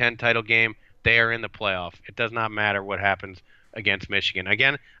Big Ten title game, they are in the playoff. It does not matter what happens against Michigan.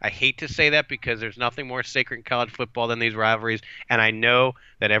 Again, I hate to say that because there's nothing more sacred in college football than these rivalries, and I know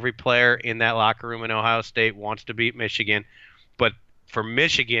that every player in that locker room in Ohio State wants to beat Michigan, but for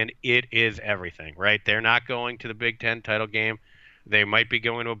Michigan, it is everything, right? They're not going to the Big Ten title game. They might be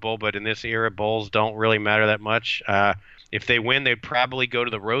going to a bowl, but in this era, bowls don't really matter that much. If they win, they'd probably go to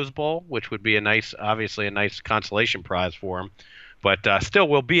the Rose Bowl, which would be obviously a nice consolation prize for them. But still,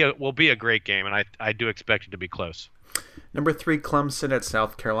 will be a great game, and I do expect it to be close. Number 3, Clemson at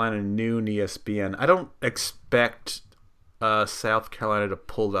South Carolina, noon ESPN. I don't expect South Carolina to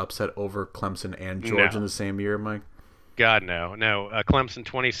pull the upset over Clemson and Georgia in the same year, Mike. God, no. Clemson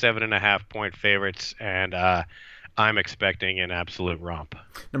 27.5-point favorites, and I'm expecting an absolute romp.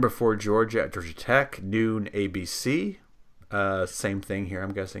 Number 4, Georgia at Georgia Tech, noon ABC. Same thing here,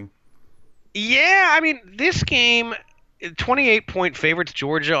 I'm guessing. Yeah, I mean, this game, 28-point favorites,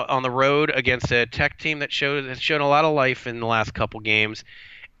 Georgia on the road against a Tech team that has shown a lot of life in the last couple games.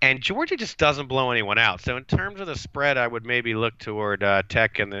 And Georgia just doesn't blow anyone out. So in terms of the spread, I would maybe look toward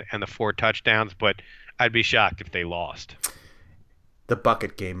Tech and the 4 touchdowns, but I'd be shocked if they lost. The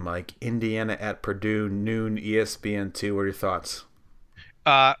bucket game, Mike. Indiana at Purdue, noon ESPN2. What are your thoughts?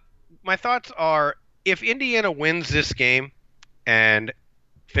 My thoughts are, if Indiana wins this game and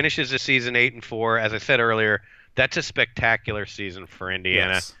finishes the season 8-4, as I said earlier, that's a spectacular season for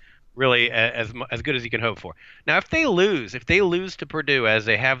Indiana. Yes. Really, as good as you can hope for. Now, if they lose to Purdue as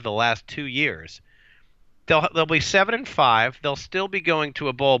they have the last 2 years, they'll be 7-5. They'll still be going to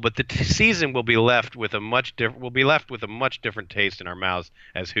a bowl, but the season will be left with a much different taste in our mouths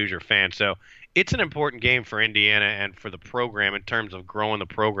as Hoosier fans. So it's an important game for Indiana and for the program in terms of growing the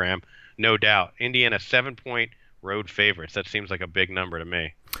program, no doubt. Indiana 7-point road favorites. That seems like a big number to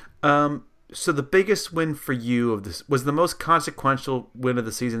me. So the biggest win for you of this was the most consequential win of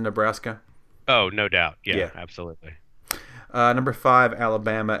the season in Nebraska? Oh, no doubt. Yeah. Absolutely. Number 5,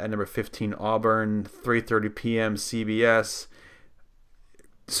 Alabama, and number 15, Auburn, 3:30 p.m. CBS.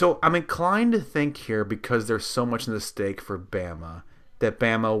 So I'm inclined to think here, because there's so much in the stake for Bama, that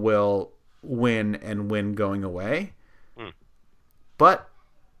Bama will win and win going away. But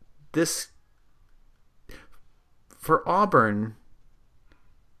this, for Auburn,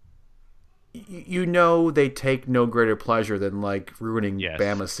 you know they take no greater pleasure than like ruining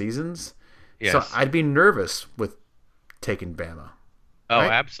Bama seasons. Yes. So I'd be nervous with taking Bama. Oh,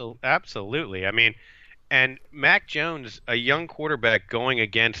 right? Absolutely. I mean, and Mac Jones, a young quarterback going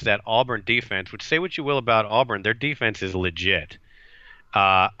against that Auburn defense, which, say what you will about Auburn, their defense is legit.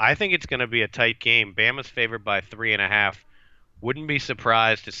 I think it's going to be a tight game. Bama's favored by 3.5. Wouldn't be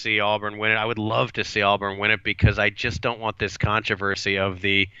surprised to see Auburn win it. I would love to see Auburn win it because I just don't want this controversy of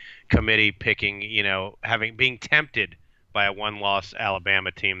the committee picking, being tempted by a one-loss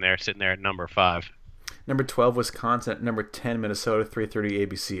Alabama team there, sitting there at number 5. Number 12, Wisconsin. At number 10, Minnesota, 3:30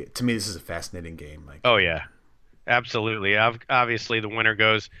 ABC. To me, this is a fascinating game, Mike. Oh, yeah. Absolutely. Obviously, the winner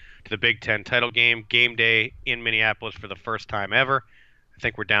goes to the Big Ten title game day in Minneapolis for the first time ever. I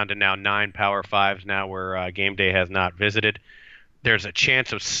think we're down to now 9 Power 5s now where game day has not visited. There's a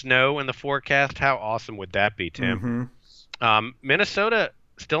chance of snow in the forecast. How awesome would that be, Tim? Mm-hmm. Minnesota,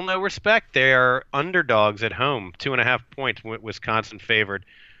 still no respect. They are underdogs at home, 2.5 points, Wisconsin favored.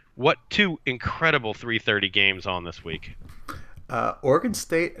 What 2 incredible 3:30 games on this week? Oregon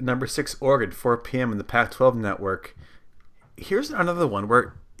State, number 6, Oregon, 4 p.m. in the Pac-12 network. Here's another one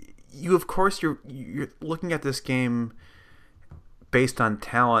where you're looking at this game based on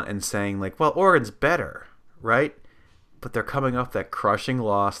talent and saying, like, well, Oregon's better, right? But they're coming off that crushing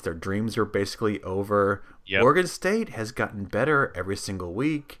loss. Their dreams are basically over. Yep. Oregon State has gotten better every single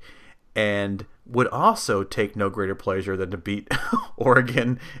week and would also take no greater pleasure than to beat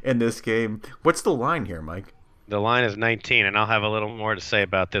Oregon in this game. What's the line here, Mike? The line is 19, and I'll have a little more to say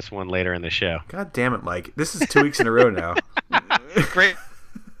about this one later in the show. God damn it, Mike. This is 2 weeks in a row now. Great.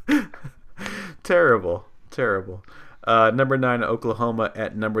 Terrible. Number 9, Oklahoma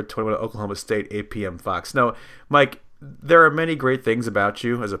at number 21, Oklahoma State, 8 p.m. Fox. No, Mike, there are many great things about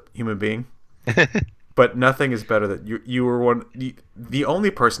you as a human being, but nothing is better than you were the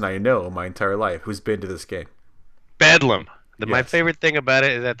only person I know in my entire life who's been to this game. Bedlam. My Yes. favorite thing about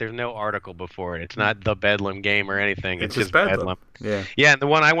it is that there's no article before it. It's not the Bedlam game or anything. It's just Bedlam. Yeah. Yeah, and the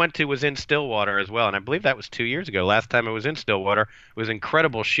one I went to was in Stillwater as well, and I believe that was 2 years ago. Last time it was in Stillwater, it was an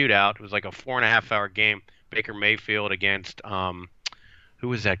incredible shootout. It was like a 4.5-hour game. Baker Mayfield against who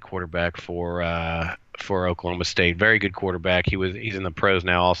was that quarterback for Oklahoma State? Very good quarterback. He's in the pros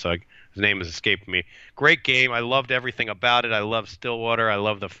now also. His name has escaped me. Great game. I loved everything about it. I loved Stillwater. I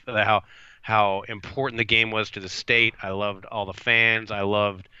loved how important the game was to the state. I loved all the fans. I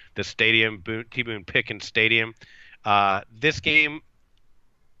loved the stadium, T. Boone Pickens Stadium. This game,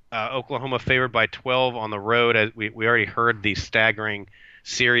 Oklahoma favored by 12 on the road. As we already heard the staggering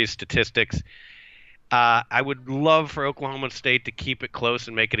series statistics. I would love for Oklahoma State to keep it close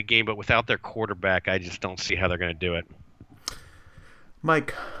and make it a game, but without their quarterback, I just don't see how they're going to do it.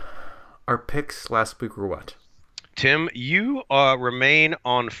 Mike, our picks last week were what? Tim, you remain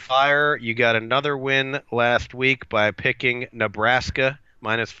on fire. You got another win last week by picking Nebraska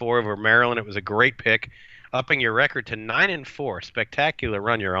 -4 over Maryland. It was a great pick, upping your record to 9-4. Spectacular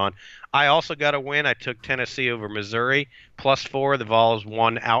run you're on. I also got a win. I took Tennessee over Missouri +4. The Vols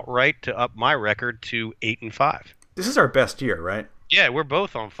won outright to up my record to 8-5. This is our best year, right? Yeah, we're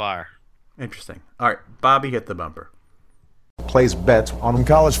both on fire. Interesting. All right, Bobby, hit the bumper. Place bets on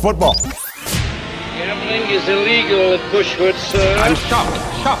college football. Gambling is illegal at Bushwood, sir. I'm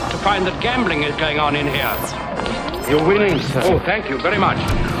shocked to find that gambling is going on in here. You're winning, sir. Oh, thank you very much.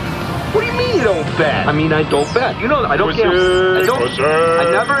 What do you mean you don't bet? I mean, I don't bet. You know, I don't gamble. I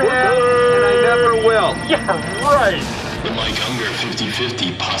never have, and I never will. Yeah, right. The Mike Unger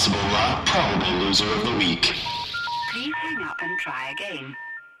 50-50 possible lock, probable loser of the week. Please hang up and try again.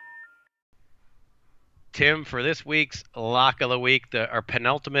 Tim, for this week's lock of the week, our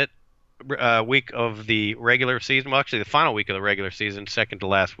penultimate week of the regular season, well, actually the final week of the regular season, second to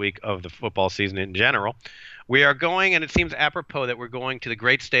last week of the football season in general, we are going, and it seems apropos that we're going to the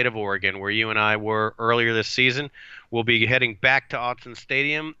great state of Oregon, where you and I were earlier this season. We'll be heading back to Autzen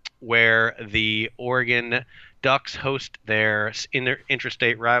Stadium, where the Oregon Ducks host their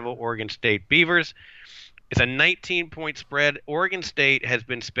interstate rival, Oregon State Beavers. It's a 19-point spread. Oregon State has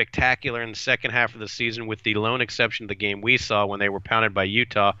been spectacular in the second half of the season, with the lone exception of the game we saw when they were pounded by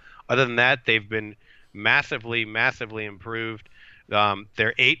Utah. Other than that, they've been massively improved.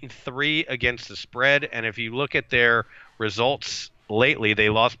 They're 8-3 against the spread, and if you look at their results lately, they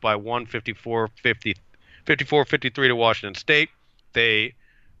lost by 54-53 to Washington State. They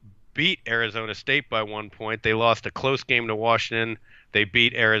beat Arizona State by 1 point. They lost a close game to Washington. They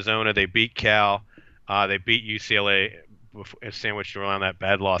beat Arizona. They beat Cal. They beat UCLA, sandwiched around that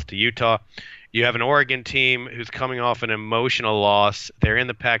bad loss to Utah. You have an Oregon team who's coming off an emotional loss. They're in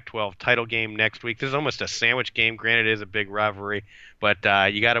the Pac-12 title game next week. This is almost a sandwich game. Granted, it is a big rivalry, but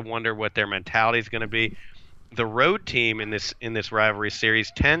you got to wonder what their mentality is going to be. The road team in this rivalry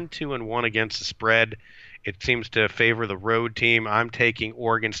series, 10-2-1 against the spread. It seems to favor the road team. I'm taking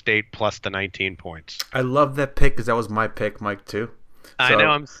Oregon State plus the 19 points. I love that pick because that was my pick, Mike, too. I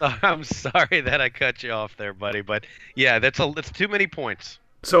know. I'm sorry that I cut you off there, buddy. But yeah, that's too many points.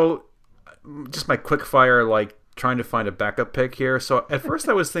 So, just my quick fire, like trying to find a backup pick here. So at first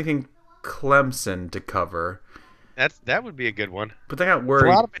I was thinking Clemson to cover. That would be a good one. But then I got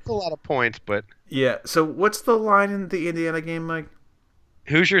worried. It's a lot of points, but yeah. So what's the line in the Indiana game, Mike?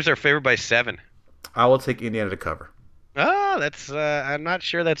 Hoosiers are favored by 7. I will take Indiana to cover. Oh, that's I'm not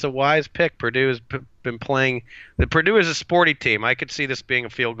sure that's a wise pick. Purdue has been playing. The Purdue is a sporty team. I could see this being a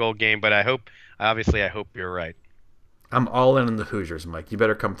field goal game, but I hope you're right. I'm all in on the Hoosiers, Mike. You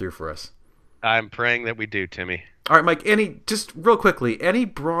better come through for us. I'm praying that we do, Timmy. All right, Mike. Just real quickly, any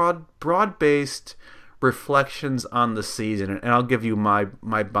broad-based reflections on the season, and I'll give you my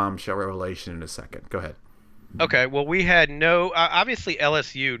bombshell revelation in a second. Go ahead. Okay, well, we had obviously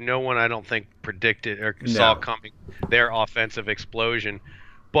LSU, no one I don't think predicted or saw coming their offensive explosion,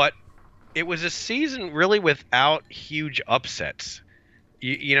 but it was a season really without huge upsets.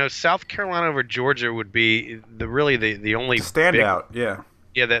 South Carolina over Georgia would be the only standout,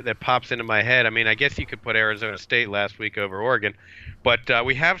 that pops into my head. I mean, I guess you could put Arizona State last week over Oregon, but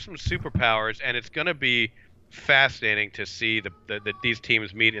we have some superpowers, and it's going to be fascinating to see these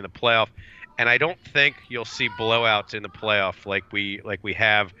teams meet in the playoff. And I don't think you'll see blowouts in the playoff like we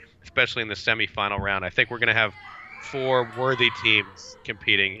have, especially in the semifinal round. I think we're going to have 4 worthy teams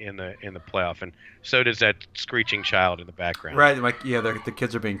competing in the playoff, and so does that screeching child in the background. Right, Mike. Yeah, the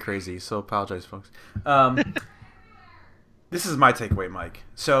kids are being crazy. So apologize, folks. This is my takeaway, Mike.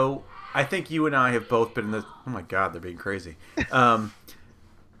 So I think you and I have both been in the. Oh my God, they're being crazy.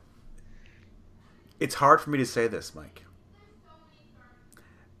 It's hard for me to say this, Mike.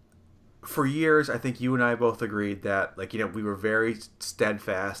 For years, I think you and I both agreed that, we were very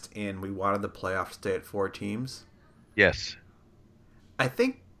steadfast and we wanted the playoff to stay at 4 teams. Yes. I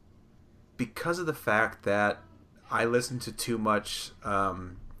think because of the fact that I listen to too much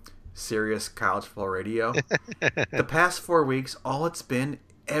serious college football radio, the past 4 weeks, all it's been,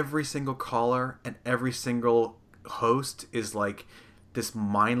 every single caller and every single host is like this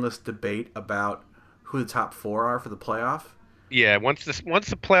mindless debate about who the top 4 are for the playoff. Yeah, once the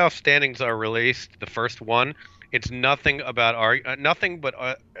playoff standings are released, the first one, it's nothing but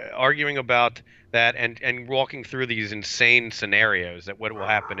arguing about that and walking through these insane scenarios that what will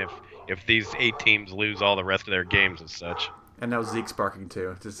happen if these 8 teams lose all the rest of their games and such. And now Zeke's barking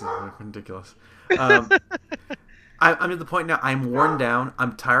too. This is ridiculous. I'm at the point now. I'm worn down.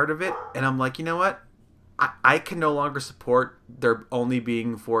 I'm tired of it, and I'm like, you know what? I can no longer support there only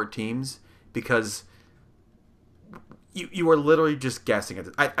being 4 teams because. You are literally just guessing at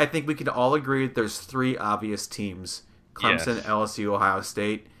this. I think we can all agree that there's 3 obvious teams: Clemson, yes, LSU, Ohio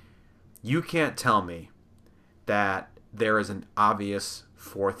State. You can't tell me that there is an obvious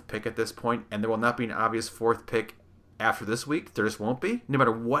 4th pick at this point, and there will not be an obvious 4th pick after this week. There just won't be. No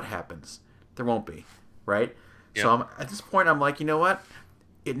matter what happens, there won't be, right? Yep. So at this point, I'm like, you know what?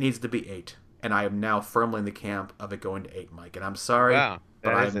 It needs to be 8, and I am now firmly in the camp of it going to 8, Mike. And I'm sorry,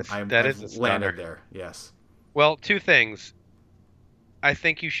 but I've landed there. Yes. Well, 2 things. I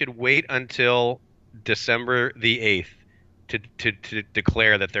think you should wait until December the 8th to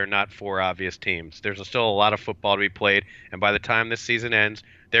declare that they're not 4 obvious teams. There's still a lot of football to be played, and by the time this season ends,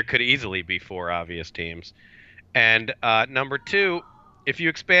 there could easily be 4 obvious teams. And number 2, if you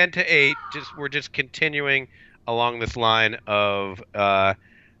expand to 8, we're just continuing along this line of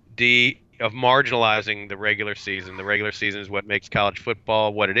marginalizing the regular season. The regular season is what makes college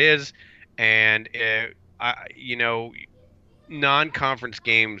football what it is, and non-conference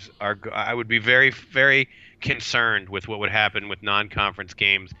games are. I would be very, very concerned with what would happen with non-conference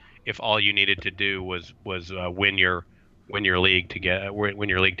games if all you needed to do was win your league to get in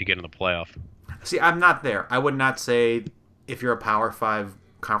the playoff. See, I'm not there. I would not say if you're a Power 5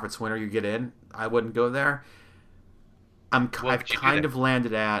 conference winner, you get in. I wouldn't go there. I've kind of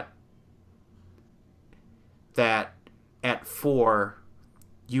landed at that at 4,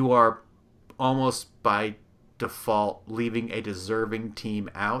 you are almost by default leaving a deserving team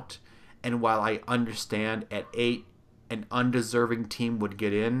out. And while I understand at 8 an undeserving team would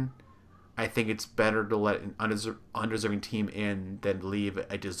get in, I think it's better to let an undeserving team in than leave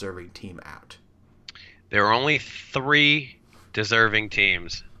a deserving team out. There are only 3 deserving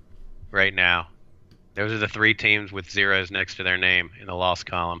teams right now. Those are the 3 teams with zeros next to their name in the loss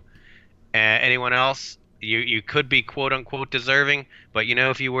column. Anyone else? You could be quote unquote deserving, but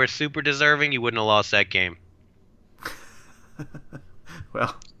if you were super deserving, you wouldn't have lost that game.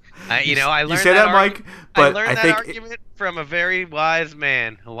 Well, I learned you say that, Mike, but I think argument from a very wise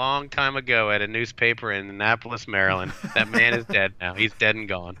man a long time ago at a newspaper in Annapolis, Maryland. That man is dead now. He's dead and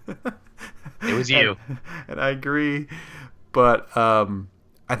gone. It was you. And I agree, but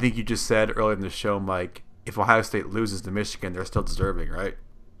I think you just said earlier in the show, Mike, if Ohio State loses to Michigan, they're still deserving, right?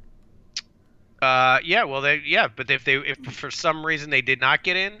 Yeah. Well, but if for some reason they did not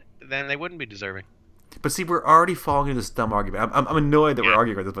get in, then they wouldn't be deserving. But see, we're already falling into this dumb argument. I'm annoyed that we're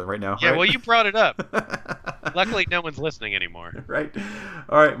arguing about this right now. Yeah, right? well, you brought it up. Luckily, no one's listening anymore. Right.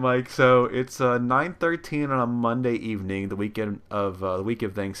 All right, Mike. So it's 9:13 on a Monday evening, the week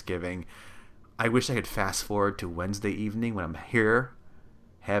of Thanksgiving. I wish I could fast forward to Wednesday evening when I'm here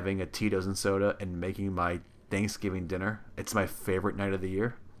having a Tito's and soda and making my Thanksgiving dinner. It's my favorite night of the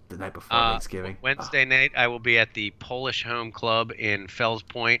year, the night before Thanksgiving. Wednesday night, I will be at the Polish Home Club in Fells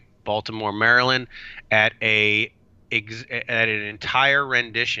Point, Baltimore, Maryland, at an entire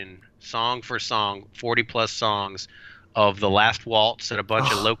rendition, song for song, 40-plus songs, of The Last Waltz, and a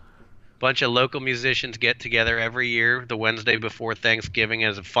bunch of local musicians get together every year the Wednesday before Thanksgiving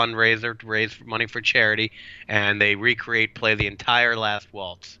as a fundraiser to raise money for charity, and they play the entire Last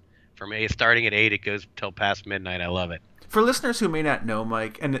Waltz. Starting at 8, it goes till past midnight. I love it. For listeners who may not know,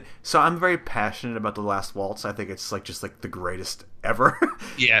 Mike, and so I'm very passionate about The Last Waltz. I think it's just the greatest ever.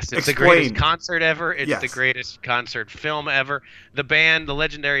 Yes, it's the greatest concert ever. It's the greatest concert film ever. The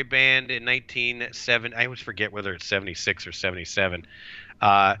legendary band in 1970, I always forget whether it's 76 or 77,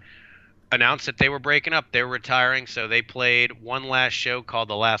 announced that they were breaking up. They were retiring, so they played one last show called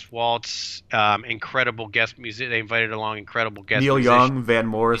The Last Waltz. Incredible guest music. They invited along incredible guest musicians. Neil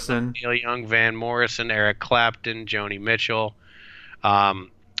Young, Van Morrison, Eric Clapton, Joni Mitchell.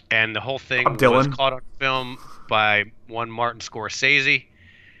 And the whole thing was caught on film by one Martin Scorsese.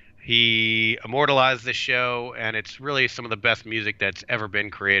 He immortalized the show, and it's really some of the best music that's ever been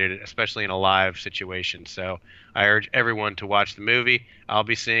created, especially in a live situation. So I urge everyone to watch the movie. I'll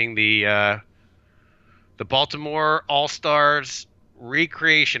be seeing the Baltimore All-Stars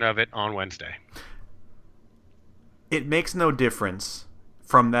recreation of it on Wednesday. It Makes No Difference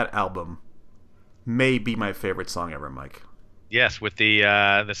from that album may be my favorite song ever, Mike. Yes, with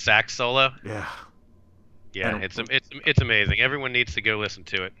the sax solo. Yeah. Yeah, it's amazing. Everyone needs to go listen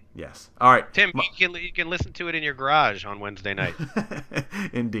to it. Yes. All right. Tim, you can listen to it in your garage on Wednesday night.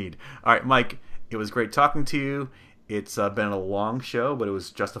 Indeed. All right, Mike, it was great talking to you. It's been a long show, but it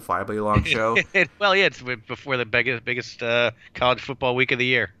was justifiably a long show. Well, yeah, it's before the biggest college football week of the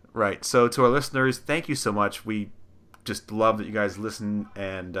year. Right. So to our listeners, thank you so much. We just love that you guys listen,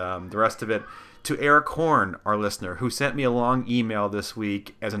 and the rest of it. To Eric Horn, our listener, who sent me a long email this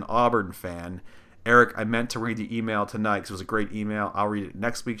week as an Auburn fan. Eric, I meant to read the email tonight because it was a great email. I'll read it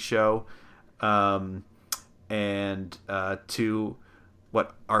next week's show. And to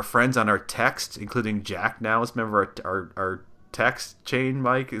what our friends on our text, including Jack now is a member of our text chain,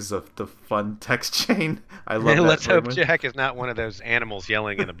 Mike, is the fun text chain. I love that. Let's hope Jack is not one of those animals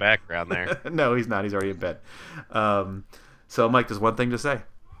yelling in the background there. No, he's not. He's already in bed. So, Mike, there's one thing to say.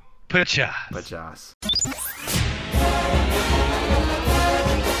 Pachas.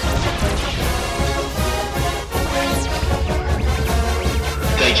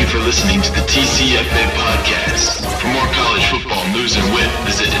 Thank you for listening to the TCFA podcast. For more college football news and wit,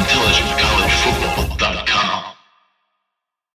 visit intelligentcollegefootball.com.